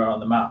see where you are on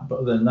the map,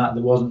 but other than that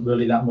there wasn't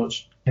really that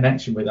much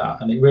connection with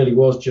that. And it really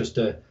was just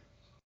a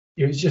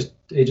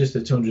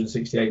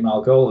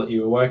 268-mile goal that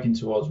you were working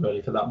towards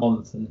really for that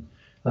month. And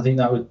I think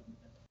I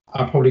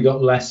probably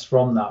got less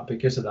from that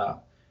because of that.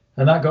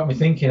 And that got me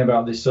thinking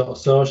about this sort of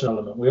social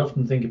element. We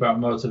often think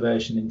about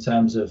motivation in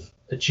terms of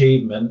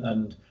achievement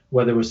and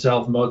whether we're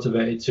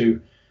self-motivated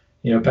to,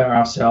 better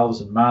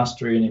ourselves and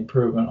mastery and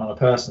improvement on a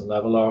personal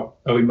level, or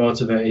are we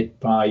motivated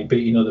by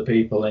beating other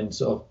people in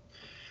sort of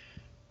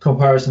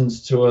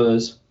comparisons to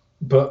others.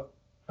 But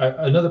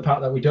another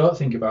part that we don't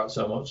think about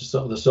so much is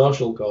sort of the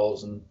social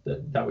goals and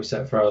that we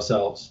set for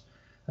ourselves.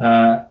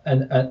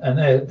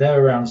 And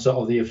they're around sort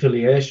of the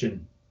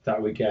affiliation that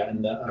we get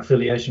and the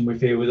affiliation we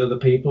feel with other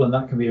people, and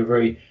that can be a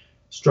very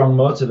strong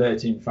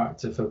motivating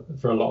factor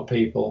for a lot of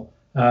people,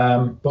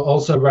 but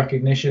also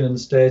recognition and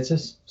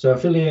status. So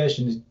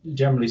affiliation is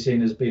generally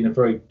seen as being a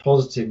very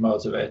positive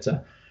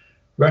motivator.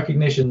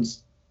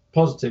 Recognition's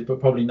positive, but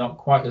probably not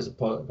quite as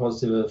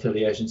positive as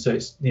affiliation. So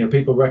it's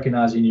people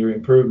recognizing your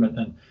improvement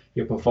and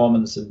your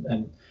performance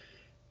and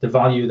the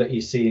value that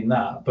you see in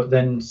that. But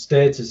then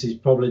status is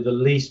probably the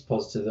least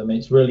positive. I mean,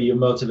 it's really you're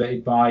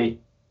motivated by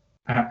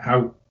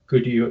how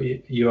good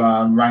you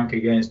are and rank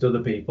against other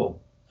people.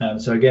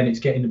 So again, it's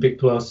getting a bit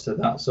closer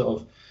to that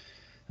sort of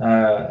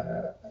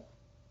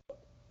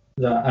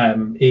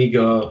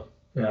ego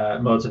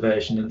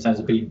motivation in terms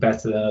of being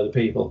better than other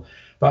people.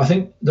 But I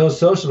think those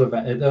those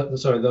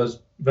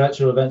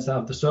virtual events that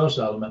have the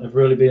social element have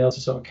really been able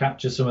to sort of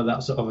capture some of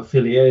that sort of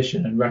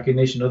affiliation and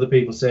recognition. Other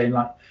people saying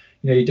like,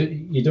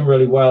 you've done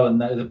really well,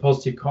 and the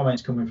positive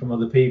comments coming from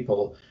other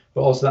people,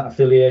 but also that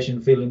affiliation,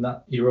 feeling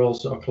that you're all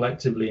sort of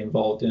collectively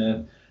involved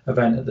in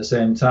event at the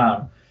same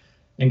time.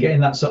 And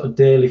getting that sort of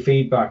daily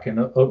feedback and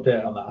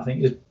update on that, I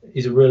think,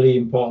 is a really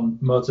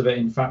important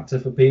motivating factor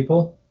for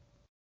people.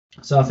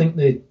 So I think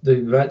the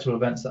virtual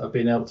events that have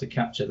been able to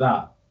capture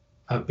that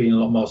have been a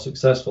lot more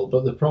successful,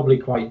 but they're probably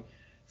quite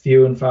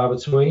few and far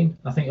between.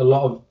 I think a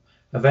lot of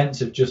events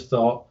have just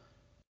thought,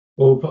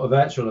 well, we'll put a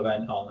virtual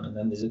event on, and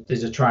then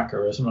there's a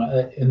tracker or something like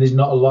that, and there's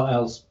not a lot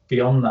else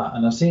beyond that.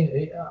 And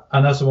I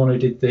know someone who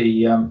did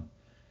the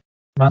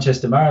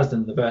Manchester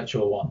Marathon, the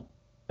virtual one,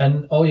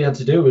 and all you had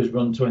to do was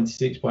run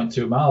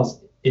 26.2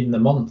 miles in the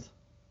month.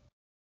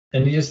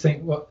 And you just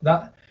think, well,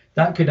 that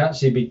could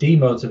actually be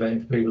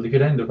demotivating for people. They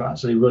could end up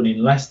actually running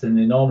less than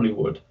they normally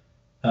would,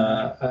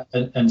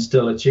 and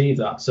still achieve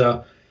that.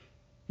 So,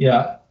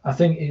 yeah, I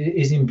think it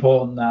is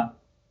important that,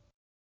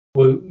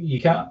 well, you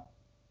can't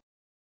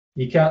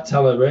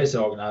tell a race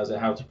organizer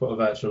how to put a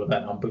virtual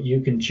event on, but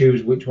you can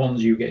choose which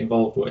ones you get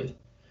involved with.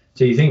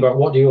 So you think about,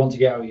 what do you want to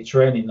get out of your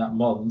training that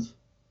month?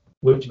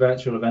 Which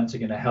virtual events are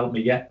going to help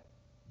me get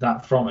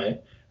that from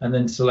it? And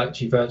then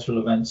select your virtual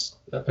events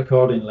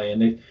accordingly.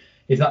 And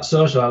if that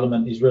social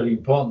element is really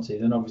important to you,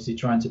 then obviously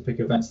trying to pick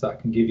events that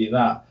can give you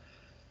that.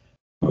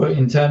 But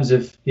in terms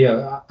of,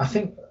 I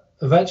think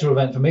a virtual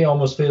event for me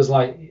almost feels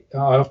like, I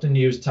often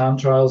use time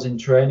trials in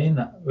training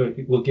that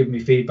will give me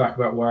feedback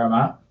about where I'm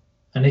at.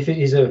 And if it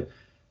is a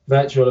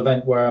virtual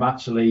event where I'm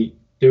actually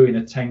doing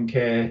a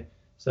 10K,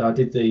 so I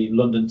did the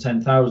London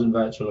 10,000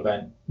 virtual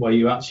event where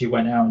you actually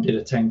went out and did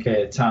a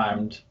 10K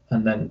timed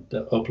and then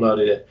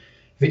uploaded it.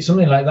 If it's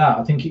something like that,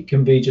 I think it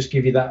can be just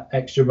give you that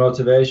extra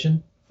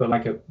motivation for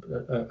like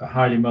a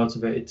highly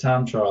motivated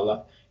time trial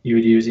that you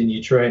would use in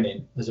your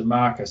training as a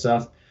marker.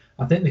 So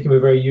I think they can be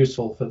very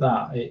useful for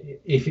that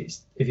if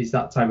it's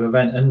that type of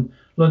event. And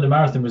London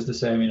Marathon was the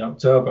same in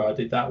October. I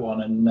did that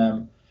one,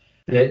 and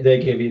they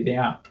gave you the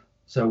app.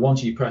 So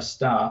once you press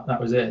start, that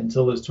was it.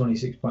 Until there's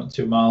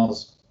 26.2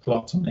 miles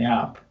clocked on the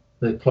app,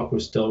 the clock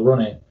was still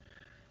running.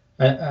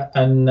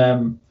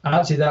 And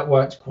actually that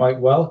worked quite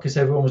well because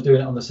everyone was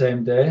doing it on the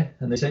same day,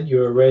 and they sent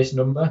you a race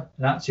number.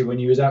 And actually, when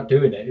you was out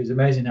doing it, it was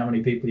amazing how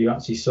many people you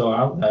actually saw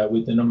out there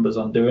with the numbers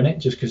on doing it,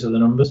 just because of the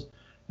numbers.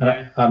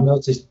 And I've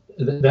noticed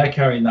that they're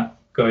carrying that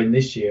going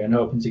this year and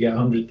hoping to get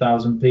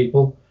 100,000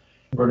 people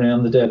running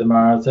on the day of the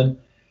marathon.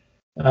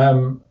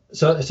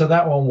 So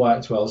that one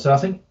worked well. So I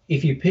think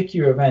if you pick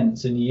your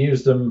events and you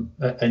use them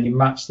and you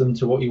match them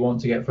to what you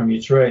want to get from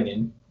your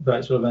training,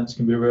 virtual events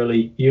can be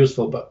really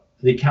useful. But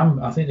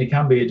I think they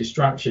can be a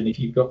distraction if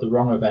you've got the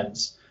wrong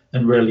events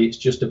and really it's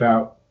just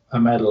about a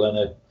medal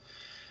and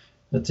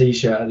a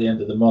t-shirt at the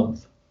end of the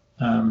month.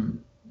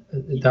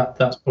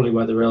 That's probably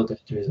where the real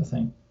danger is, I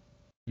think.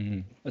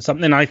 Mm-hmm.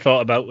 Something I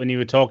thought about when you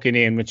were talking,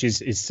 Ian, which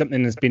is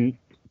something that's been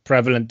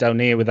prevalent down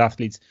here with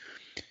athletes.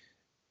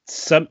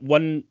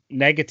 One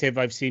negative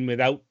I've seen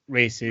without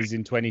races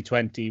in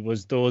 2020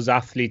 was those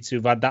athletes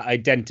who've had that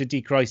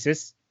identity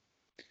crisis.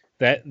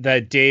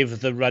 They're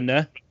Dave the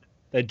runner,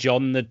 they're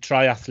John the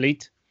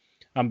triathlete,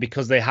 and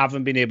because they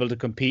haven't been able to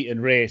compete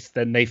and race,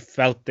 then they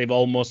felt they've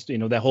almost,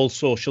 their whole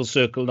social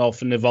circle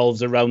often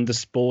evolves around the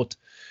sport.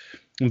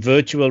 And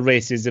virtual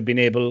races have been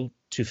able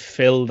to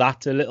fill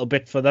that a little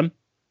bit for them.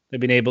 They've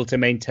been able to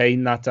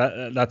maintain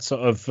that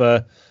sort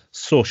of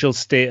social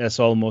status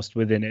almost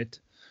within it.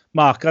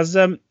 Mark, as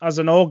an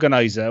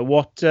organizer,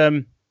 what's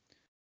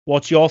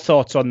your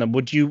thoughts on them?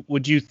 Would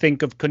you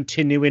think of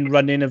continuing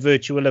running a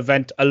virtual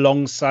event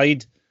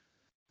alongside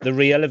the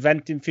real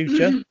event in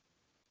future?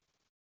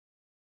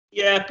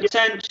 Yeah,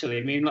 potentially.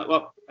 I mean,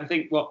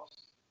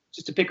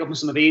 just to pick up on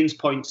some of Ian's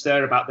points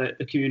there about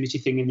the community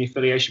thing and the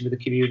affiliation with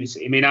the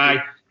community. I mean,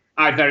 I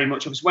very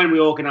much, when we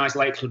organised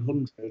Lakeland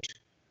 100,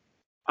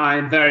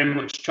 I'm very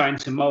much trying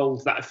to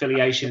mould that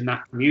affiliation in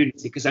that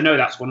community, because I know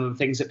that's one of the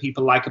things that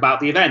people like about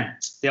the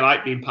event. They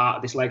like being part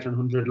of this Lakeland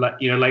 100,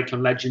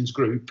 Lakeland Legends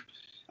group,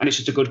 and it's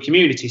just a good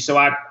community. So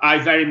I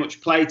very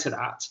much play to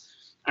that,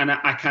 and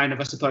I kind of,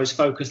 I suppose,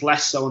 focus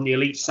less so on the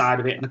elite side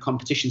of it and the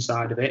competition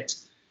side of it,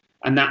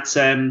 and that's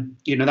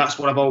that's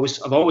what I've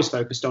always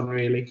focused on,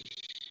 really.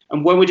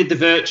 And when we did the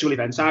virtual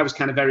events, I was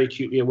kind of very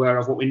acutely aware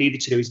of what we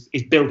needed to do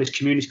is build this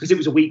community, because it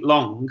was a week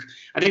long.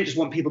 I didn't just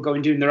want people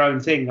going doing their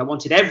own thing. I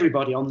wanted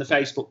everybody on the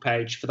Facebook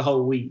page for the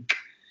whole week.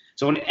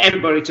 So I wanted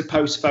everybody to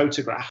post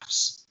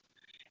photographs.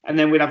 And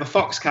then we'd have a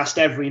Foxcast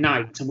every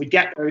night, and we'd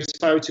get those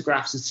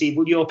photographs and see,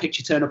 will your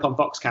picture turn up on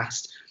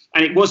Foxcast?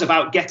 And it was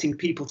about getting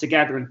people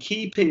together and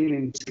keeping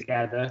them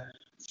together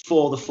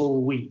for the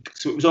full week.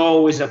 So it was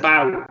always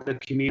about the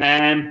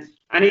community.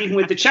 And even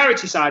with the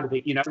charity side of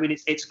it,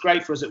 it's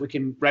great for us that we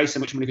can raise so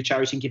much money for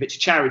charity and give it to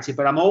charity.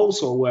 But I'm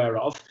also aware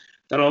of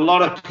that a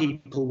lot of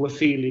people were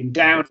feeling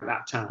down at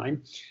that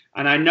time.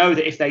 And I know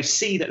that if they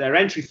see that their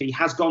entry fee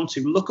has gone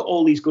to look at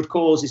all these good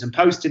causes and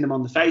posting them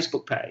on the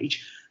Facebook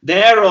page,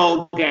 they're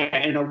all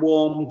getting a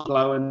warm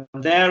glow and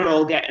they're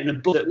all getting a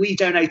buzz that we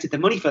donated the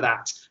money for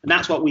that. And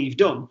that's what we've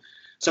done.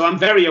 So I'm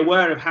very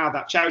aware of how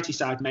that charity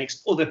side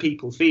makes other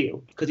people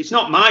feel, because it's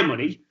not my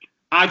money.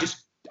 I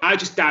just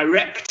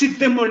directed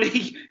the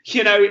money.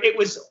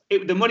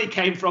 The money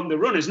came from the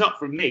runners, not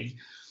from me.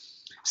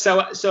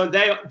 So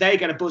they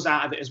get a buzz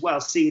out of it as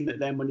well, seeing that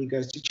their money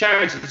goes to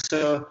charity.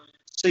 So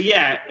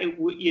yeah,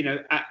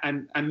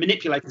 and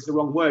manipulate is the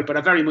wrong word, but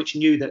I very much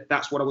knew that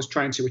that's what I was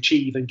trying to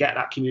achieve and get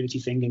that community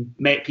thing and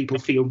make people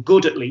feel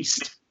good at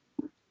least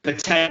for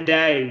 10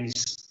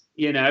 days,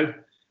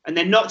 and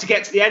then not to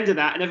get to the end of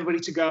that and everybody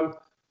to go,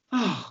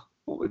 oh,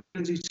 what are we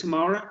going to do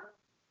tomorrow?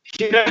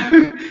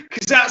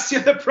 Because that's the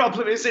other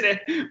problem, isn't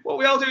it? What are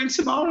we all doing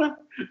tomorrow?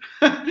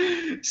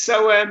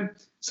 So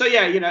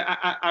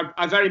yeah,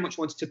 I very much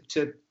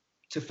wanted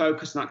to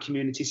focus on that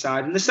community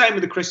side, and the same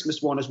with the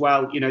Christmas one as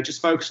well.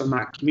 Just focus on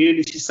that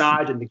community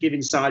side and the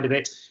giving side of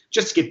it,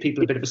 just to give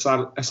people a bit of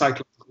a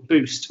psychological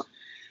boost.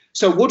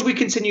 So, would we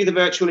continue the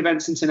virtual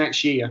events into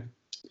next year?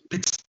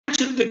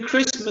 Potentially the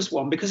Christmas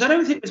one, because I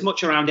don't think there's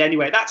much around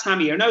anyway. That time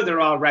of year, I know there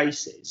are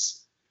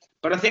races,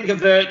 but I think a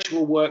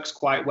virtual works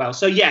quite well.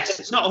 So yes,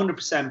 it's not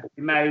 100%, but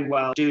we may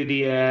well do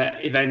the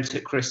event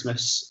at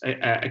Christmas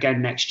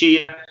again next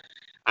year.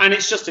 And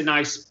it's just a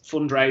nice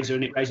fundraiser,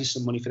 and it raises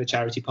some money for the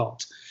charity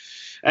pot.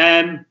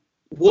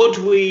 Would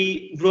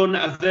we run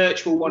a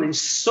virtual one in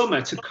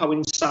summer to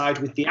coincide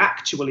with the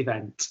actual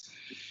event?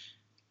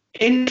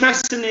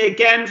 Interestingly,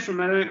 again,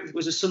 it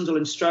was a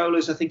Sunderland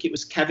Strollers. I think it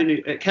was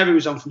Kevin who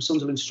was on from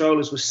Sunderland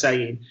Strollers was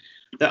saying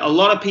that a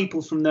lot of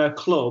people from their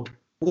club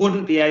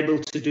wouldn't be able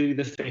to do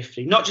the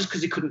 50, not just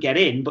because they couldn't get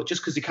in, but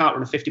just because they can't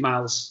run a 50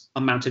 miles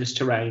on mountainous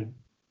terrain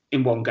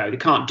in one go. They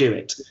can't do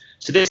it.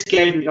 So this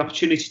gave them the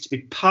opportunity to be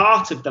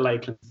part of the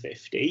Lakeland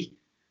 50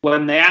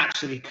 when they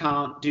actually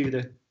can't do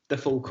the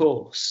full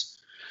course.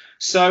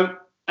 So,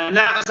 and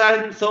I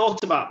hadn't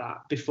thought about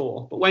that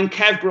before, but when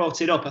Kev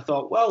brought it up, I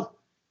thought, well,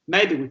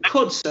 maybe we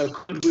could. So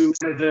could we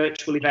run a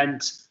virtual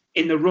event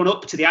in the run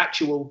up to the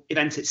actual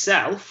event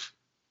itself?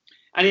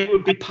 And it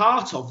would be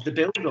part of the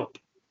build up,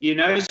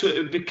 so it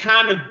would be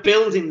kind of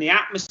building the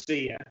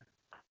atmosphere.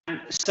 And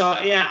so,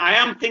 yeah, I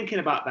am thinking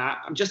about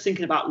that. I'm just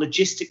thinking about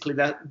logistically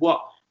that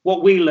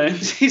what we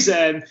learned is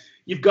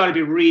you've got to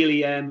be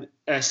really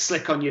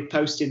slick on your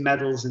posting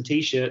medals and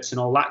T-shirts and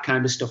all that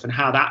kind of stuff and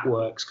how that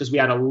works, because we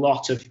had a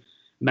lot of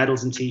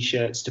medals and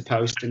T-shirts to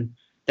post and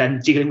then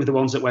dealing with the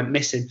ones that went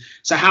missing.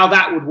 So how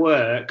that would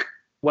work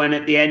when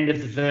at the end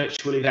of the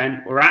virtual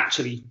event we're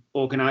actually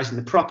organising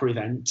the proper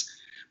event.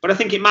 But I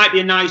think it might be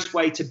a nice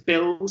way to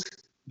build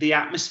the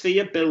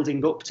atmosphere,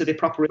 building up to the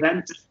proper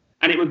event,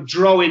 and it would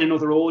draw in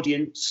another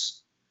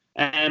audience.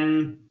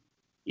 So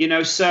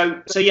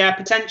yeah,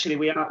 potentially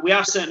we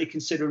are certainly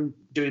considering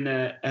doing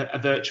a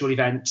virtual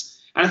event.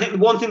 And I think the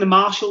one thing the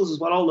marshals as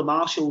well, all the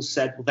marshals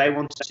said, well, they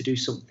wanted to do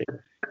something.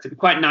 It'd be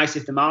quite nice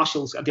if the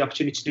marshals had the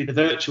opportunity to do the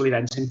virtual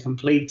event and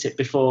complete it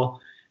before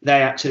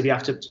they actually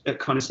have to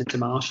Coniston to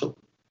marshal.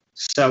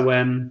 So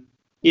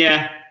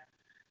yeah.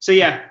 So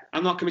yeah,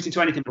 I'm not committing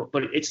to anything,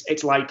 but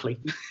it's likely.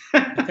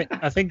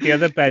 I think the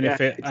other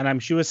benefit, and I'm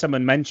sure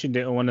someone mentioned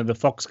it on one of the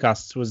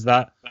Foxcasts, was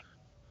that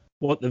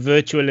what the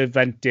virtual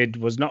event did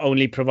was not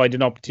only provide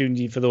an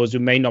opportunity for those who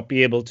may not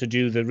be able to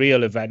do the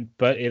real event,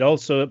 but it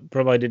also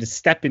provided a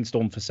stepping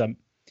stone for some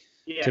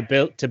to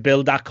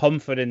build that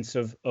confidence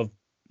of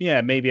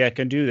maybe I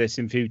can do this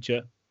in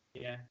future.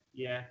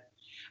 Yeah.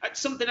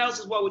 Something else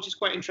as well, which is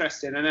quite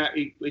interesting, and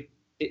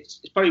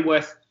it's probably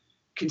worth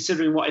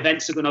considering what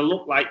events are going to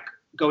look like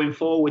going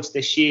forwards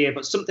this year.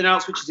 But something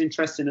else which is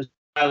interesting as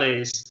well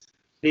is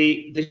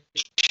the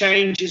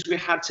changes we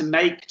had to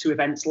make to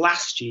events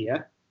last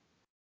year.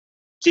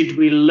 Did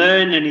we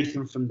learn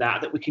anything from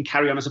that we can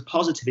carry on as a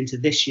positive into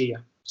this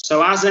year?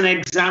 So as an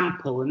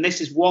example, and this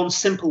is one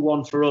simple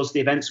one for us, the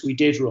events we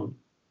did run,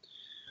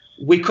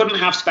 we couldn't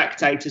have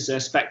spectators there.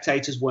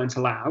 Spectators weren't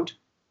allowed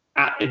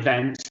at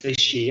events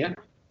this year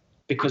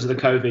because of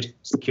the COVID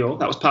secure.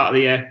 That was part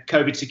of the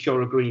COVID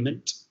secure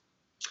agreement.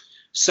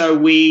 So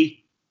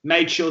we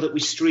made sure that we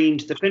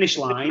streamed the finish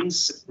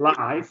lines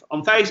live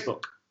on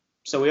Facebook.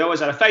 So we always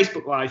had a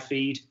Facebook live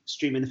feed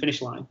streaming the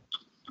finish line.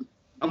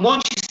 And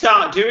once you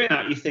start doing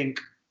that, you think,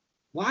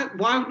 why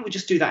wouldn't we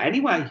just do that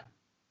anyway?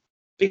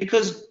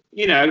 Because,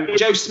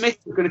 Joe Smith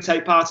is going to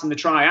take part in the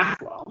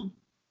triathlon.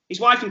 His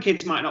wife and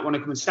kids might not want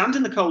to come and stand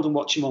in the cold and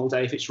watch him all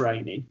day if it's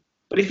raining.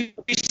 But if he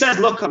says,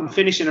 look, I'm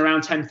finishing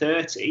around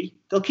 10:30,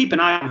 they'll keep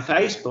an eye on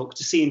Facebook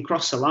to see him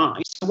cross the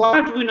line. So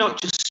why do we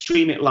not just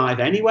stream it live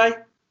anyway?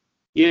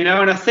 And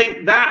I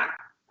think that,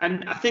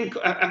 and I think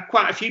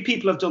quite a few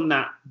people have done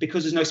that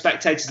because there's no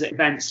spectators at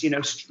events.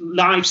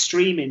 Live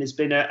streaming has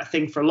been a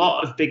thing for a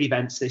lot of big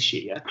events this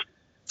year.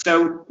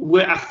 So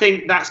I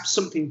think that's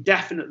something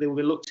definitely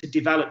we'll look to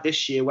develop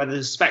this year, whether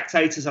there's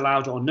spectators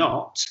allowed or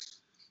not.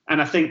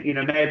 And I think,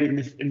 maybe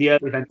in the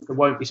early events there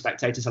won't be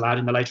spectators allowed.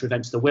 In the later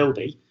events there will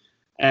be.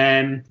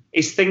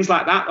 It's things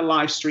like that, the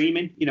live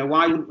streaming.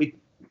 Why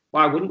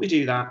wouldn't we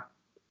do that?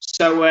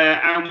 So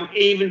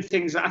even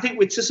things, I think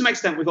to some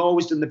extent we've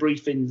always done the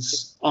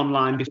briefings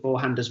online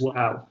beforehand as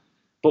well,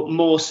 but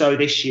more so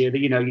this year that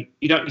you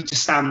don't need to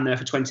stand there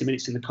for 20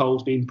 minutes in the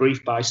cold being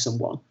briefed by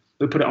someone.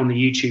 We put it on the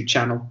YouTube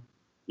channel,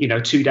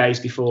 2 days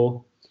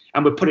before,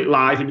 and we put it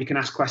live, and you can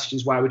ask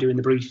questions while we're doing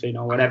the briefing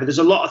or whatever. There's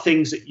a lot of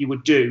things that you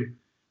would do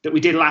that we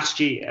did last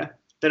year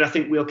that I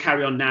think we'll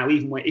carry on now,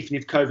 even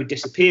if COVID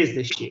disappears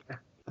this year.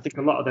 I think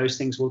a lot of those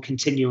things will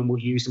continue, and we'll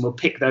use them. We'll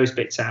pick those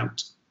bits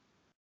out.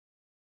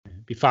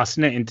 It'd be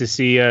fascinating to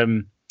see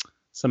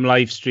some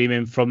live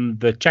streaming from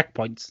the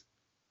checkpoints.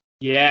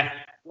 Yeah.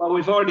 Well,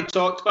 we've already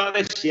talked about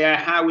this. Yeah,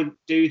 how we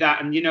do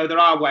that. And, there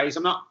are ways.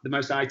 I'm not the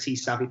most IT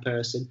savvy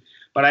person,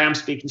 but I am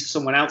speaking to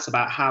someone else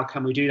about how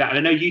can we do that. And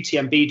I know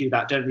UTMB do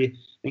that, don't they?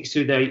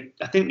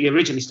 I think they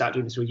originally started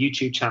doing it through a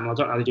YouTube channel. I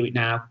don't know how they do it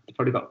now. They've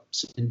probably got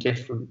something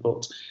different,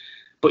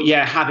 but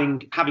yeah,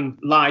 having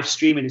live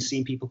streaming and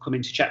seeing people come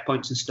into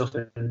checkpoints and stuff.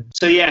 And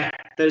so yeah,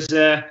 there's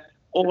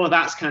all of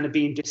that's kind of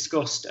being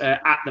discussed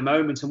at the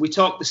moment. And we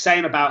talk the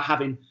same about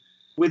having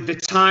with the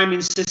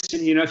timing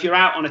system. If you're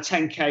out on a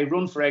 10K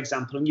run, for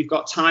example, and you've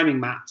got timing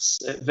mats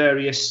at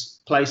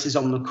various places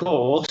on the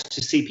course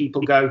to see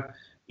people go,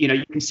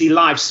 you can see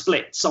live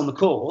splits on the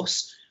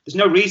course. There's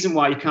no reason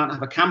why you can't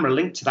have a camera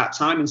linked to that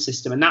timing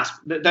system. And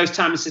those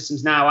timing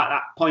systems now at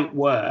that point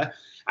were,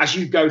 as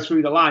you go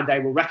through the line, they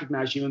will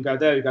recognise you and go,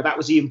 there you go, that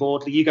was Ian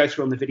Boardley. You go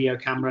through on the video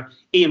camera.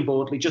 Ian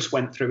Boardley just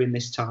went through in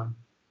this time.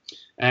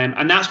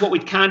 And that's what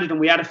we'd kind of done.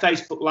 We had a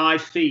Facebook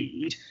live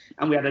feed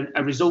and we had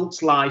a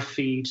results live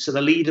feed. So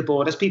the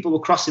leaderboard, as people were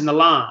crossing the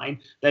line,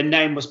 their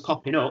name was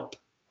popping up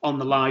on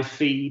the live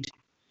feed.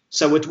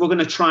 So we're going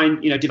to try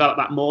and develop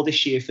that more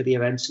this year for the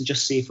events and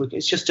just see if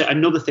it's just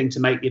another thing to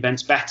make the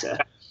events better.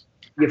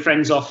 Your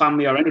friends or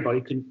family or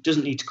anybody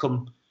doesn't need to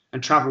come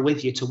and travel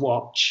with you to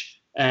watch.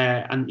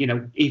 And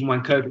even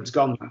when COVID's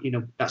gone,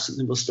 that's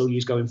something we'll still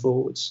use going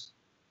forwards.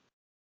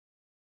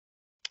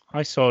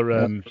 I saw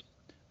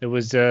there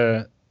was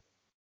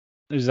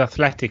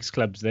athletics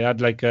clubs. They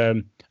had like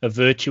a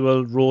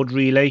virtual road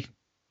relay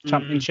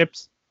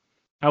championships.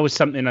 That was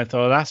something I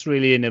thought that's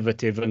really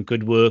innovative and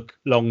could work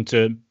long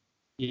term.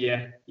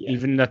 Yeah.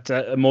 Even at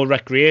a more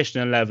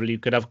recreational level, you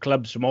could have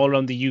clubs from all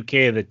around the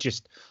UK that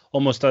just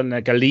almost on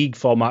like a league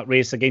format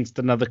race against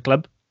another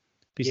club.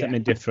 Be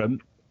something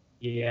different.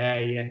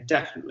 Yeah,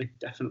 definitely,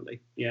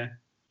 yeah.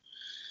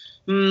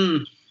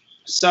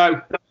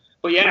 So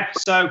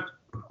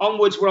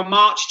onwards, we're on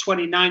March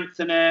 29th,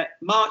 and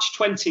March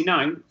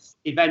 29th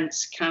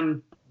events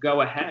can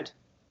go ahead.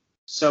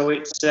 So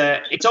it's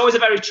always a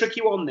very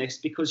tricky one, this,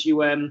 because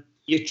you're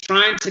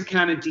trying to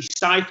kind of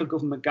decipher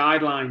government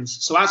guidelines.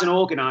 So as an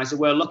organizer,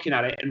 we're looking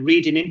at it and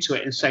reading into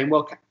it and saying,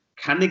 well,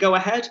 can they go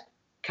ahead?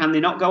 Can they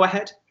not go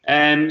ahead?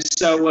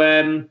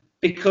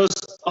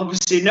 Because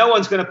obviously no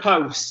one's going to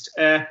post.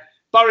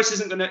 Boris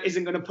isn't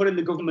going to put in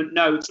the government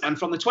notes. And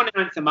from the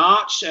 29th of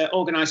March,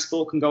 organised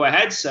sport can go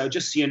ahead. So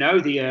just so you know,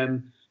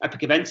 the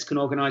Epic Events can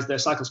organise their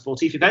Cycle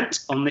Sportif event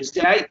on this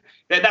day.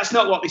 That's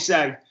not what they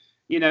say.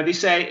 They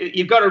say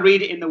you've got to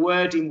read it in the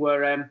wording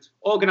where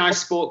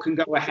organised sport can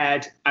go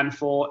ahead, and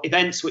for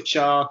events which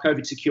are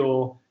COVID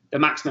secure, the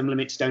maximum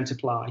limits don't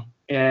apply.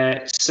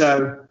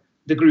 So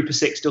the group of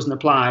 6 doesn't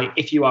apply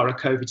if you are a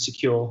COVID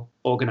secure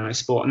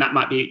organised sport, and that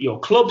might be at your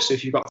club. So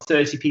if you've got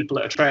 30 people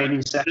at a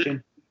training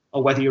session,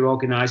 or whether you're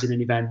organising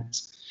an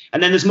event.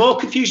 And then there's more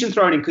confusion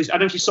thrown in, because I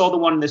don't know if you saw the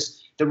one.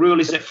 The rule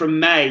is that from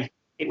May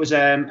it was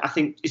I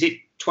think, is it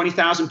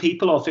 20,000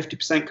 people or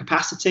 50%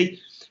 capacity?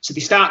 So they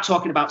start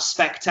talking about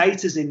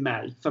spectators in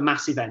May for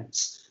mass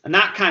events. And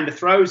that kind of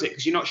throws it,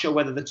 because you're not sure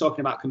whether they're talking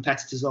about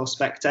competitors or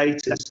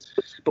spectators.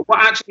 But what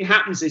actually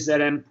happens is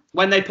that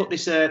when they put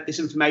this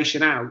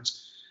information out,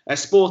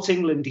 Sport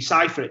England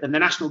decipher it, then the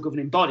national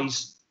governing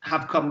bodies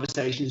have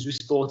conversations with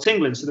Sport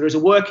England. So there is a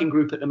working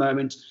group at the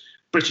moment.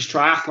 British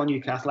Triathlon,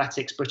 UK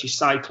Athletics, British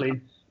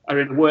Cycling are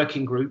in a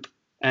working group.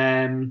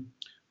 And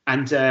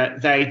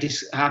they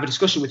have a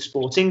discussion with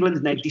Sport England,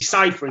 and they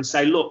decipher and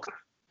say, look,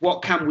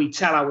 what can we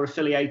tell our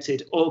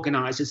affiliated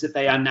organisers that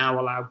they are now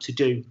allowed to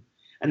do?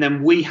 And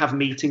then we have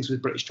meetings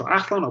with British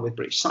Triathlon or with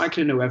British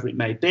Cycling, whoever it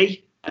may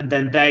be. And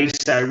then they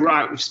say,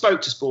 right, we've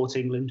spoke to Sport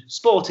England.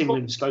 Sport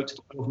England spoke to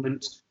the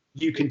government.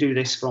 You can do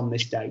this from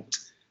this date.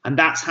 And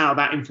that's how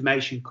that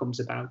information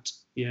comes about.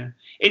 Yeah.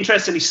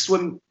 Interestingly,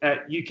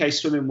 UK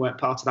Swimming weren't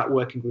part of that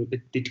working group.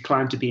 They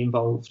declined to be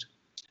involved.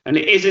 And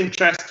it is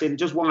interesting,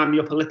 just wind me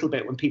up a little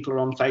bit when people are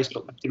on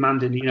Facebook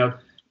demanding,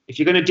 if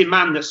you're going to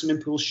demand that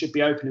swimming pools should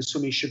be open and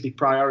swimming should be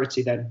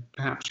priority, then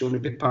perhaps you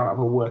want to be part of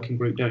a working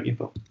group, don't you?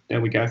 But there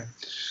we go.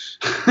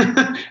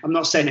 I'm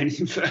not saying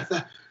anything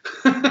further.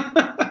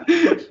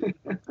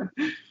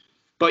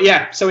 But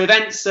yeah, so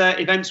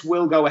events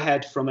will go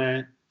ahead from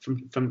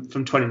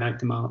 29th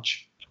of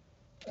March.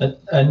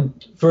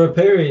 And for a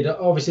period,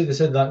 obviously they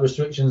said that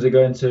restrictions are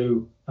going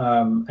to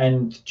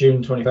end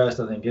June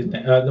 21st, I think, isn't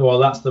it? Well,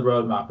 that's the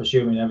roadmap,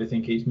 assuming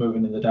everything keeps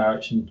moving in the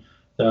direction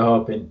they're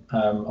hoping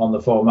on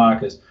the 4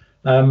 markers.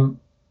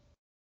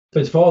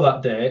 Before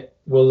that date,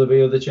 will there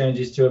be other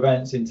changes to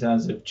events in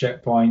terms of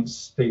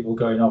checkpoints, people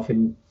going off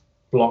in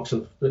blocks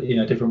of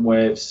different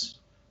waves?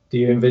 Do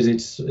you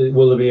envisage,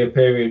 will there be a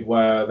period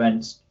where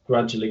events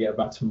gradually get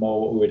back to more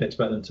what we would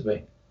expect them to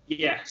be?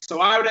 Yeah,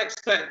 so I would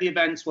expect the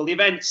events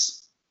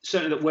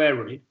certainly that we're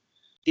running,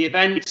 the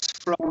events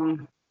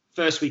from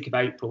first week of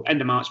April,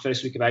 end of March,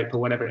 first week of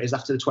April, whenever it is,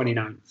 after the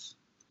 29th,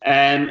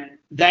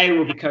 they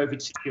will be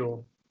COVID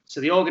secure. So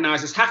the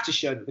organisers have to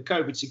show that they're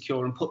COVID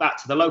secure and put that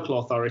to the local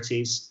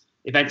authorities,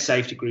 event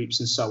safety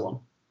groups, and so on.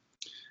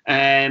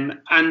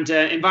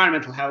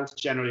 Environmental health,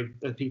 generally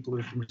the people who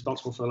are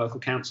responsible for the local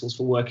councils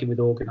for working with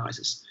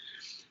organisers.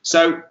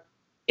 So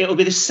it'll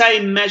be the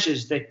same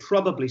measures they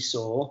probably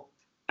saw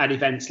at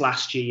events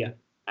last year.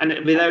 And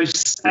it'll be those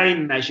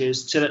same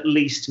measures till at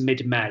least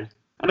mid-May.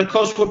 And of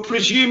course, we're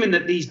presuming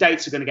that these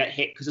dates are going to get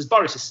hit because, as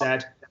Boris has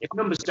said, if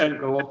numbers don't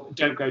go up,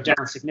 don't go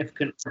down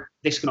significantly,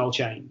 this can all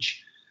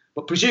change.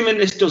 But presuming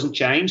this doesn't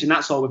change, and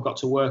that's all we've got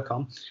to work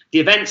on,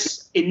 the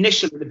events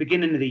initially at the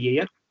beginning of the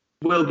year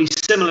will be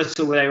similar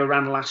to where they were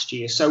ran last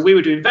year. So we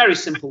were doing very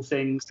simple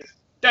things.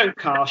 Don't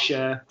car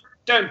share,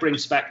 don't bring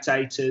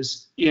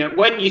spectators. You know,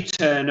 when you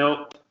turn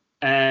up,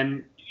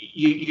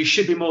 you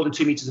should be more than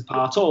 2 meters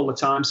apart all the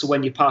time. So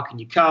when you're parking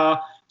your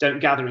car, don't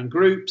gather in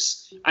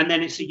groups. And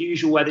then it's the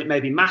usual, whether it may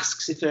be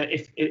masks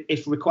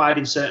if required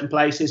in certain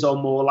places, or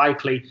more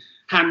likely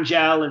hand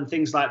gel and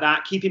things like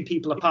that, keeping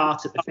people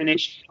apart at the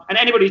finish. And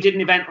anybody who did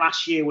an event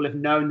last year will have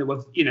known there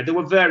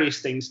were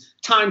various things: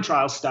 time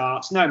trial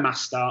starts, no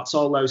mass starts,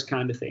 all those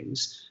kind of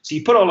things. So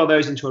you put all of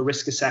those into a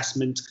risk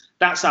assessment.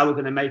 That's how we're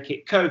going to make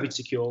it COVID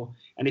secure.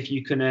 And if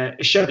you can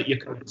show that you're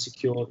COVID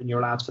secure, then you're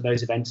allowed for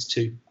those events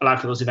to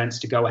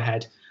go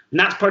ahead. And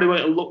that's probably what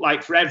it'll look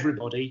like for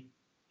everybody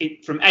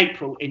from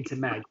April into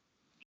May.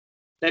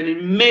 Then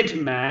in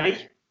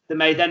mid-May, there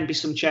may then be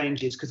some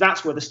changes, because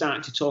that's where they're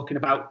starting to talking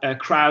about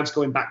crowds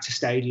going back to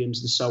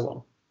stadiums and so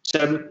on.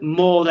 So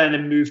more than a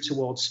move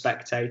towards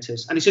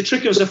spectators. And it's a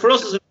tricky one. So for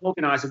us as an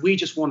organiser, we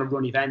just want to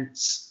run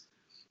events.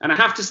 And I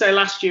have to say,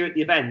 last year at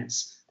the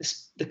events,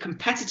 the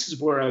competitors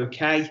were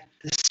okay.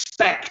 The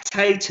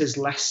spectators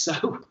less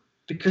so.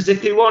 Because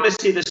if they want to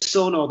see the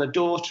son or the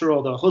daughter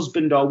or the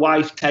husband or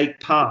wife take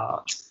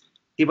part,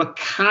 they were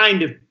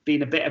kind of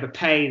being a bit of a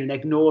pain and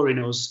ignoring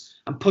us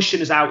and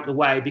pushing us out the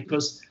way,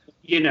 because,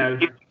 you know,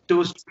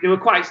 there were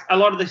quite a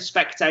lot of the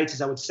spectators,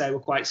 I would say, were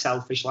quite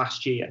selfish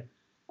last year.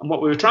 And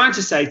what we were trying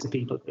to say to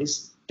people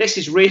is, this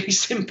is really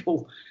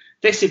simple.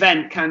 This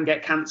event can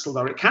get cancelled,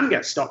 or it can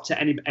get stopped at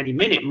any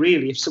minute,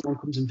 really, if someone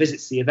comes and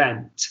visits the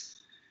event.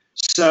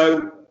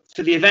 So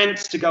for the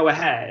events to go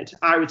ahead,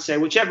 I would say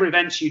whichever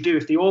events you do,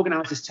 if the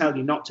organisers tell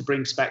you not to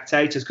bring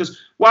spectators, because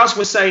whilst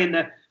we're saying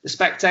that the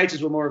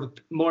spectators were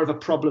more of a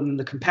problem than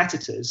the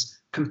competitors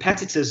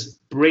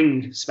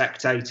bring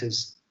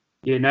spectators.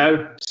 You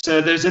know, so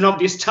there's an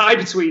obvious tie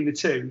between the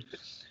two.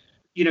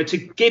 You know, to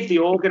give the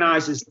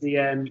organisers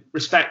the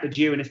respect they're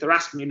due, and if they're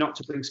asking you not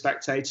to bring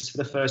spectators for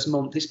the first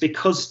month, it's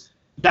because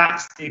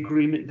that's the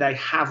agreement they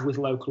have with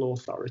local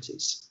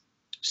authorities.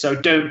 So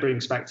don't bring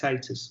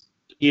spectators.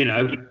 You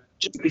know,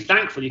 just be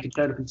thankful you can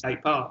turn up and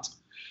take part.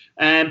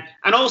 And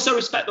also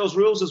respect those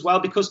rules as well,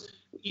 because,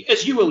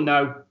 as you will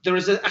know, there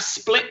is a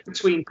split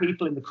between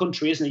people in the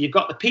country, isn't there? You've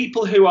got the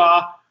people who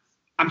are,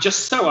 I'm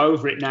just so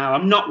over it now,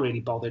 I'm not really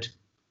bothered.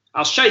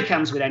 I'll shake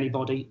hands with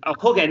anybody. I'll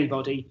hug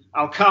anybody.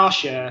 I'll car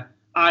share.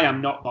 I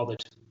am not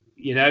bothered,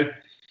 you know.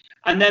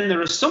 And then there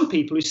are some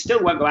people who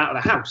still won't go out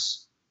of the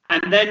house.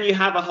 And then you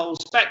have a whole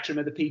spectrum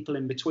of the people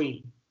in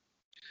between.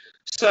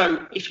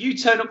 So if you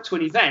turn up to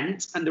an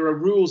event and there are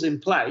rules in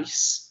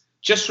place,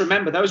 just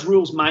remember those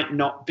rules might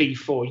not be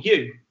for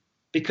you,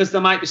 because there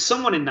might be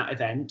someone in that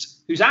event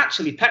who's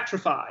actually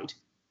petrified,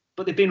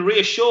 but they've been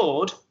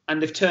reassured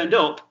and they've turned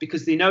up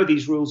because they know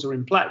these rules are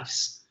in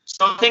place.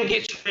 So I think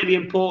it's really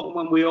important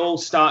when we all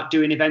start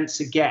doing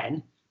events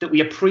again that we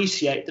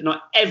appreciate that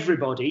not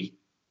everybody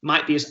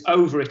might be as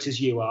over it as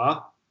you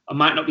are, and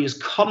might not be as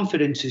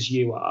confident as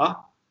you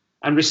are,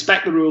 and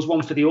respect the rules,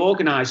 one for the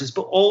organisers,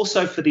 but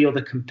also for the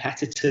other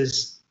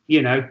competitors.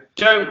 You know,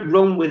 don't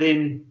run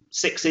within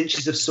 6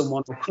 inches of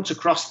someone or cut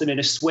across them in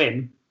a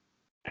swim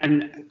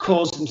and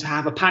cause them to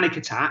have a panic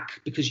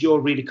attack because you're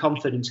really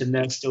confident and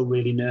they're still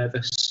really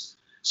nervous.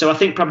 So I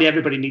think probably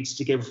everybody needs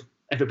to give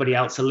everybody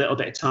else a little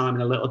bit of time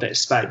and a little bit of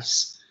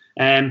space.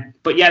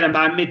 But yeah, then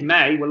by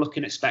mid-May, we're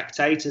looking at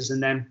spectators.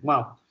 And then,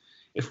 well,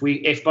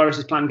 if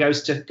Boris's plan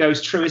goes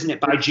true, isn't it,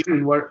 by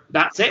June,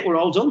 that's it, we're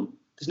all done.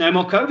 There's no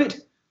more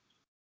COVID.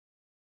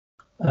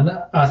 And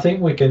I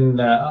think we can,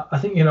 I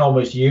think you can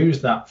almost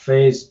use that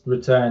phased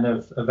return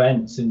of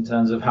events in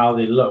terms of how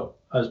they look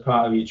as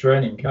part of your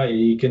training, can't you?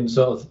 You can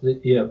sort of,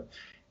 you know,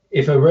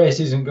 if a race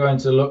isn't going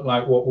to look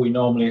like what we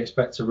normally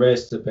expect a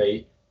race to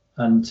be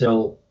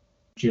until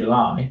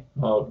July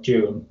or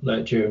June,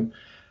 late June,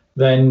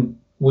 then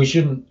we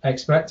shouldn't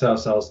expect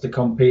ourselves to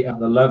compete at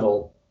the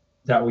level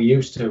that we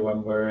used to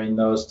when we're in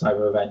those type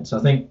of events.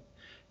 I think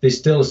there's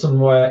still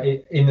somewhere,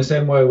 in the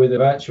same way with a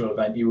virtual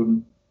event, you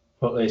wouldn't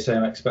put the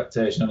same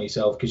expectation on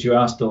yourself because you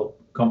are still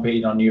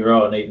competing on your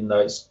own, even though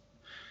it's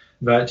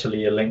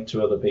virtually you're linked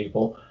to other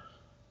people.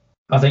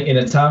 I think in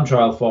a time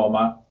trial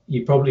format,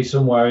 you're probably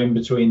somewhere in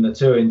between the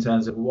two in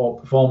terms of what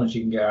performance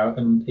you can get out.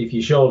 And if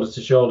you're shoulder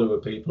to shoulder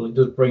with people, it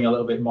does bring a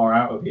little bit more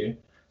out of you.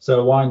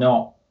 So why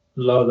not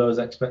lower those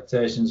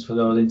expectations for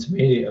those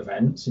intermediate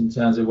events in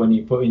terms of when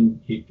you put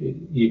in,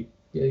 you're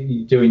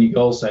doing your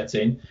goal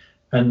setting,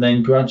 and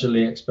then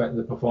gradually expect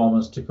the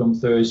performance to come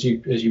through as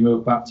you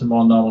move back to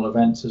more normal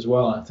events as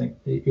well. I think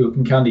you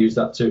can kind of use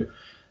that to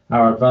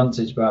our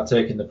advantage by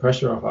taking the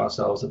pressure off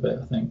ourselves a bit,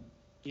 I think.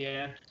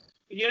 Yeah.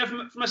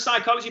 From a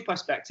psychology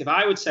perspective,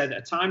 I would say that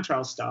a time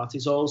trial start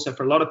is also,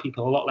 for a lot of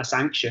people, a lot less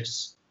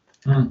anxious.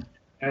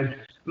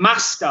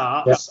 Mass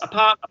starts,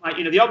 apart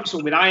from the obvious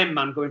one with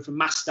Ironman, going from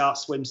mass start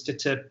swims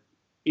to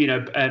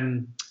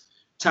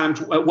timed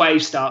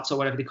wave starts or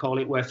whatever they call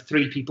it, where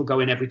 3 people go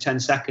in every 10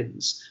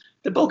 seconds.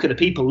 The bulk of the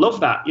people love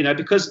that,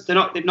 because they've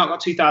not got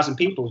 2,000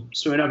 people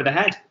swimming over their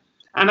head.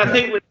 And I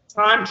think with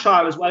time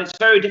trial as well, it's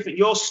very different.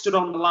 You're stood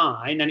on the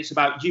line and it's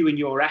about you and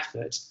your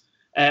effort,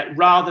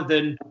 rather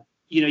than,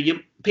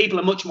 people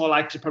are much more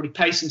likely to probably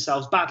pace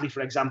themselves badly, for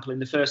example, in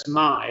the first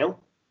mile,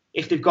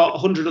 if they've got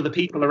 100 other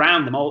people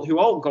around them who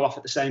all go off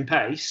at the same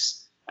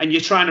pace and you're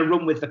trying to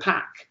run with the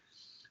pack.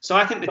 So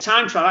I think the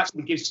time trial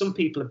actually gives some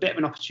people a bit of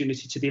an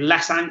opportunity to be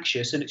less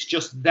anxious, and it's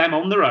just them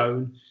on their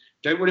own.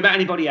 Don't worry about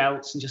anybody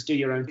else and just do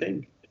your own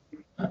thing.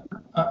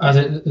 I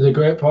think the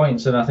great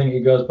points, and I think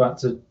it goes back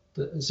to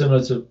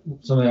similar to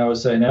something I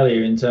was saying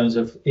earlier in terms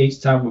of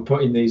each time we're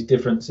put in these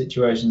different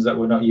situations that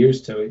we're not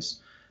used to, it's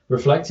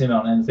reflecting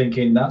on and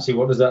thinking, actually,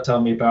 what does that tell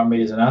me about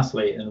me as an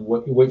athlete, and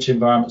which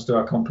environments do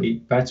I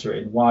compete better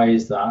in? Why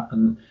is that?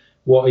 And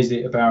what is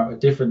it about a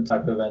different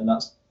type of event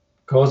that's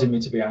causing me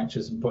to be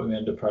anxious and putting me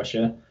under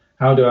pressure?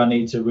 How do I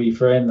need to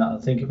reframe that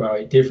and think about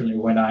it differently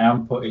when I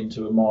am put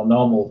into a more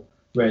normal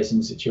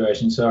racing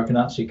situation, so I can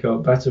actually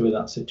cope better with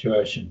that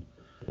situation?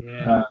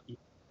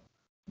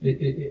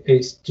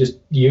 It's just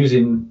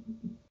using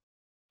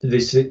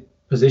this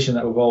position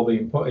that we've all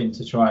been put in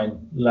to try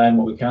and learn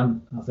what we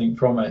can, I think,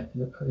 from it,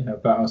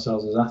 about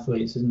ourselves as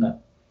athletes, isn't it?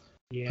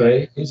 Yeah.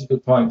 But it's a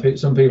good point.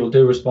 Some people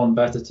do respond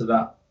better to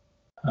that,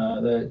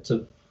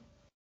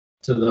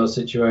 to those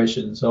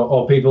situations,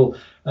 or people,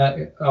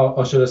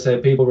 or should I say,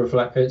 people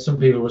reflect. Some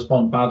people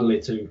respond badly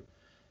to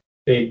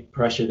big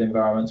pressured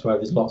environments where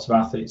there's lots of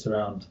athletes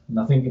around, and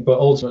I think, but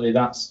ultimately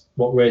that's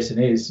what racing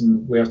is,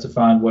 and we have to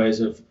find ways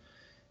of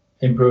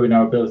improving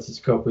our ability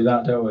to cope with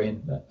that, don't we,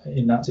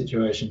 in that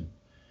situation?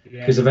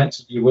 Because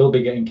eventually you will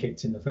be getting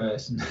kicked in the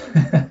face, and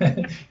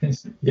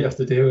you have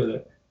to deal with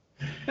it.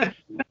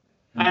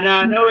 And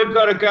I know we've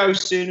got to go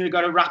soon. We've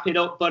got to wrap it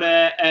up. But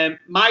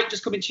Mike,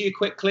 just coming to you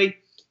quickly.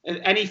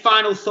 Any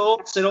final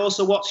thoughts? And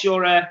also, what's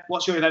your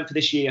event for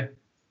this year?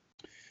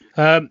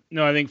 No,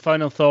 I think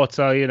final thoughts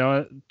are,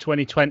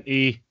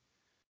 2020.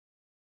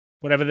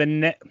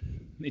 Whatever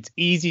it's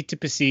easy to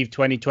perceive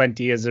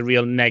 2020 as a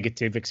real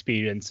negative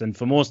experience, and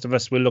for most of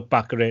us, we'll look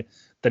back at it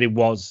that it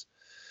was.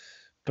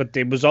 But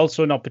there was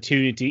also an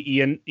opportunity.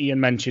 Ian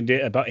mentioned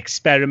it about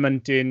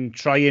experimenting,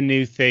 trying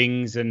new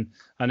things, and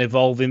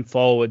evolving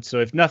forward. So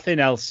if nothing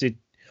else, it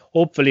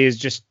hopefully has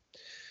just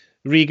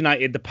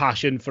reignited the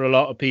passion for a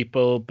lot of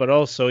people. But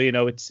also,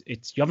 it's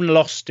you haven't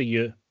lost a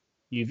year.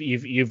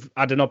 You've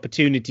had an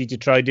opportunity to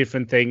try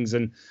different things,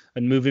 and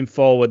moving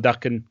forward,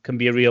 that can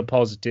be a real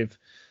positive.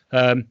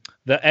 The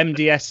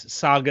MDS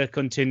saga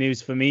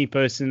continues for me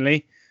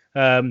personally.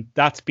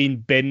 That's been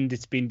binned.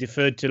 It's been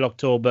deferred till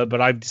October,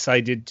 but I've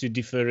decided to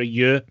defer a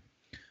year.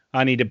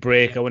 I need a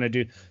break. I want to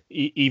do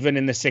even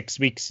in the 6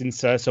 weeks since.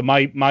 So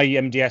my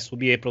MDS will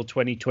be April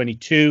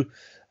 2022.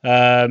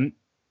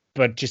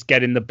 But just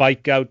getting the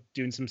bike out,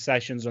 doing some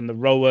sessions on the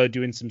rower,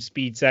 doing some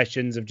speed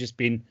sessions have just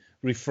been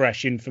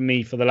refreshing for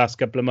me for the last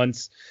couple of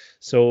months.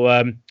 So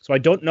I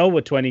don't know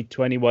what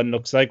 2021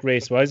 looks like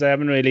race wise. I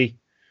haven't really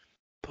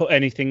put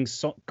anything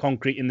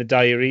concrete in the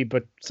diary,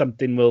 but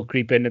something will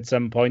creep in at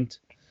some point.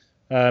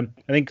 I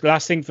think the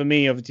last thing for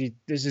me, obviously,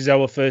 this is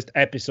our first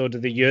episode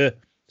of the year.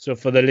 So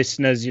for the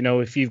listeners,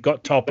 if you've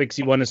got topics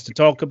you want us to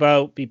talk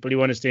about, people you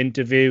want us to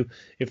interview,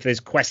 if there's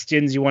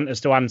questions you want us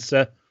to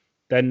answer,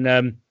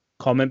 then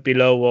comment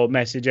below or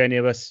message any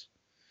of us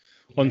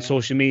on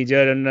social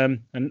media,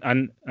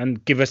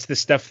 and give us the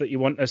stuff that you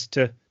want us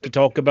to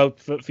talk about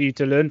for you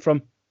to learn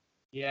from.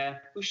 Yeah,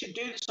 we should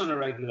do this on a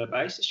regular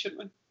basis,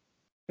 shouldn't we?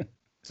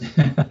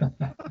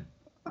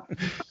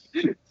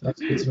 That's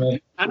good to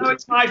me. I know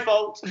it's my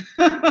fault.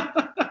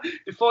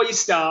 Before you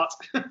start,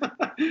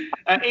 Ian,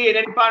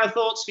 any final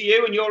thoughts for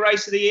you and your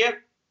race of the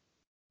year?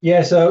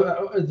 Yeah,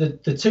 so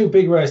the two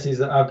big races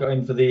that I've got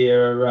in for the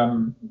year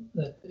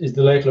is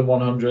the Lakeland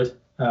 100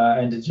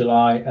 end of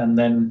July, and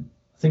then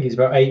I think it's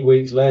about 8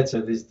 weeks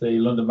later there's the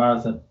London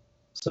Marathon.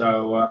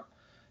 So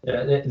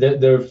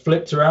they're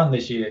flipped around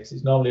this year, because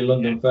it's normally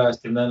London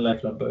first and then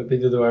Lakeland, but it'll be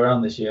the other way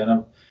around this year.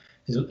 And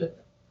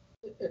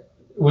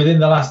within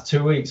the last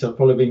 2 weeks, I've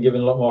probably been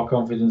given a lot more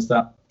confidence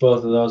that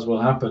both of those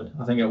will happen.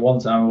 I think at one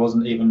time I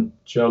wasn't even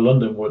sure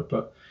London would,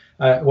 but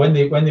when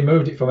they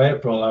moved it from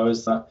April, I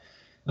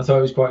thought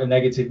it was quite a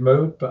negative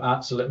move, but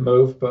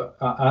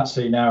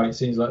actually now it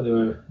seems like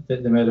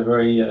they made a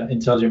very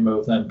intelligent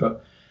move then.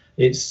 But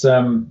it's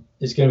going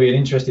to be an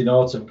interesting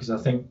autumn, because I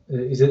think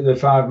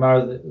there's 5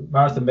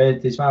 marathon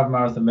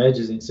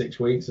majors in 6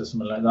 weeks or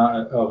something like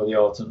that over the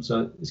autumn.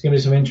 So it's going to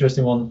be some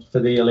interesting ones for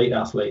the elite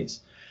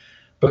athletes.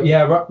 But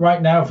yeah,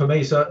 right now for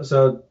me,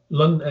 so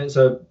London.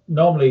 So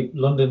normally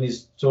London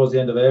is towards the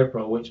end of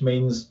April, which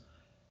means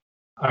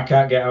I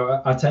can't get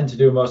out. I tend to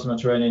do most of my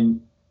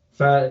training.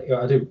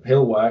 I do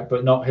hill work,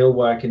 but not hill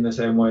work in the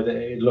same way that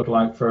it looked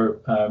like for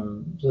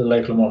the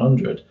Lakeland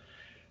 100.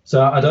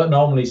 So I don't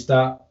normally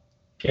start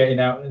getting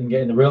out and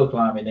getting the real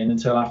climbing in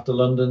until after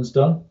London's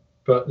done.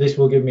 But this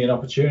will give me an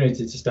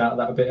opportunity to start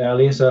that a bit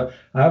earlier. So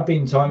I have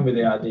been toying with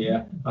the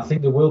idea. I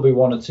think there will be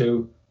 1 or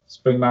 2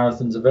 spring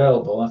marathons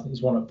available. I think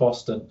there's one at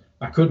Boston.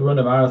 I could run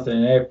a marathon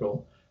in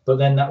April, but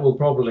then that will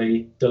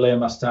probably delay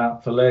my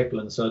start for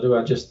Lakeland. So do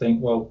I just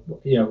think, well,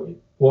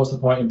 what's the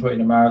point in putting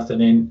a marathon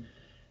in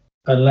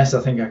unless I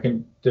think I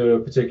can do a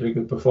particularly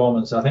good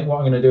performance? I think what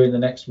I'm going to do in the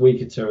next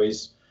week or 2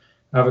 is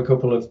have a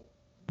couple of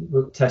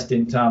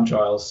testing time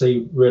trials,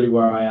 see really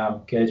where I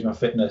am, gauge my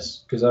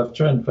fitness, because I've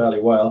trained fairly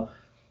well.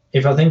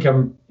 If I think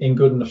I'm in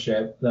good enough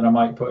shape, then I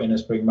might put in a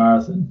spring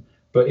marathon.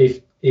 But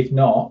if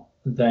not,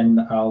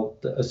 then I'll,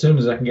 as soon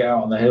as I can get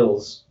out on the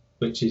hills,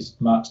 which is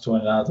March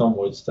 29th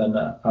onwards, then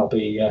I'll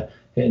be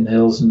hitting the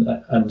hills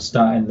and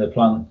starting the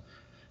plan,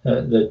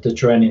 the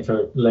training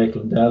for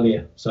Lakeland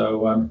earlier.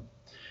 So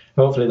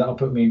hopefully that'll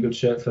put me in good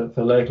shape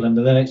for Lakeland.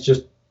 And then it's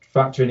just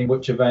factoring in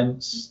which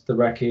events, the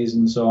recce's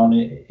and so on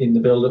in the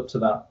build up to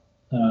that,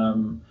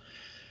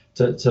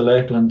 to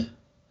Lakeland.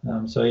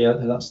 So yeah,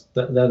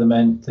 they're the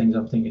main things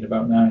I'm thinking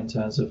about now in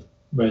terms of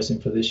racing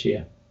for this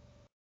year.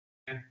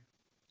 Yeah.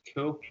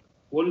 Cool,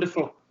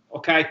 wonderful.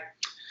 Okay,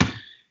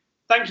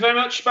 thank you very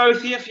much, both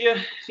of you, for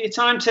your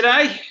time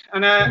today.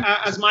 And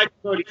as Mike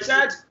already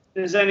said, if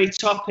there's any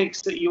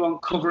topics that you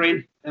want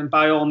covering, then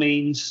by all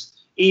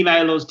means,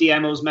 email us,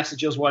 DM us,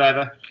 message us,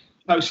 whatever.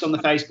 Post on the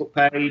Facebook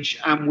page,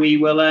 and we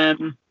will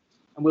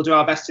we'll do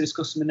our best to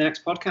discuss them in the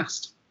next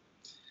podcast.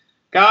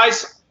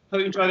 Guys, hope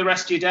you enjoy the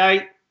rest of your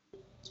day.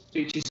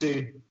 Speak to you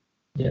soon.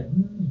 Yeah.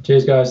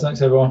 Cheers, guys.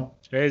 Thanks, everyone.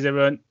 Cheers,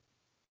 everyone.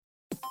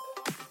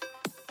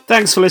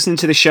 Thanks for listening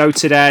to the show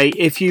today.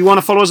 If you want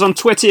to follow us on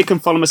Twitter, you can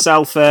follow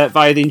myself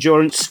via the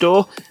Endurance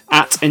Store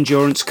at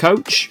Endurance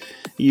Coach.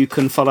 You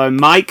can follow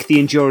Mike, the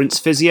Endurance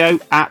Physio,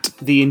 at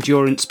the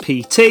Endurance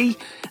PT.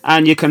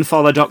 And you can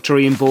follow Dr.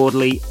 Ian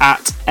Boardley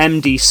at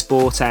MD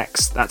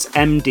SportX. That's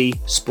MD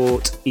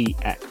Sport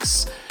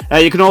EX.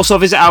 You can also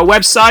visit our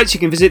website. You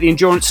can visit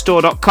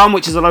theendurancestore.com,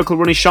 which is a local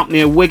running shop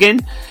near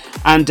Wigan.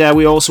 And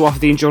we also offer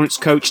the Endurance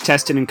Coach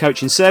testing and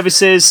coaching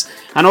services.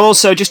 And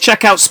also just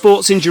check out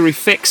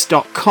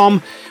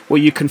sportsinjuryfix.com,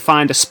 where you can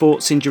find a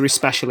sports injury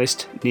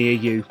specialist near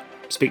you.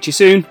 Speak to you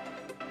soon.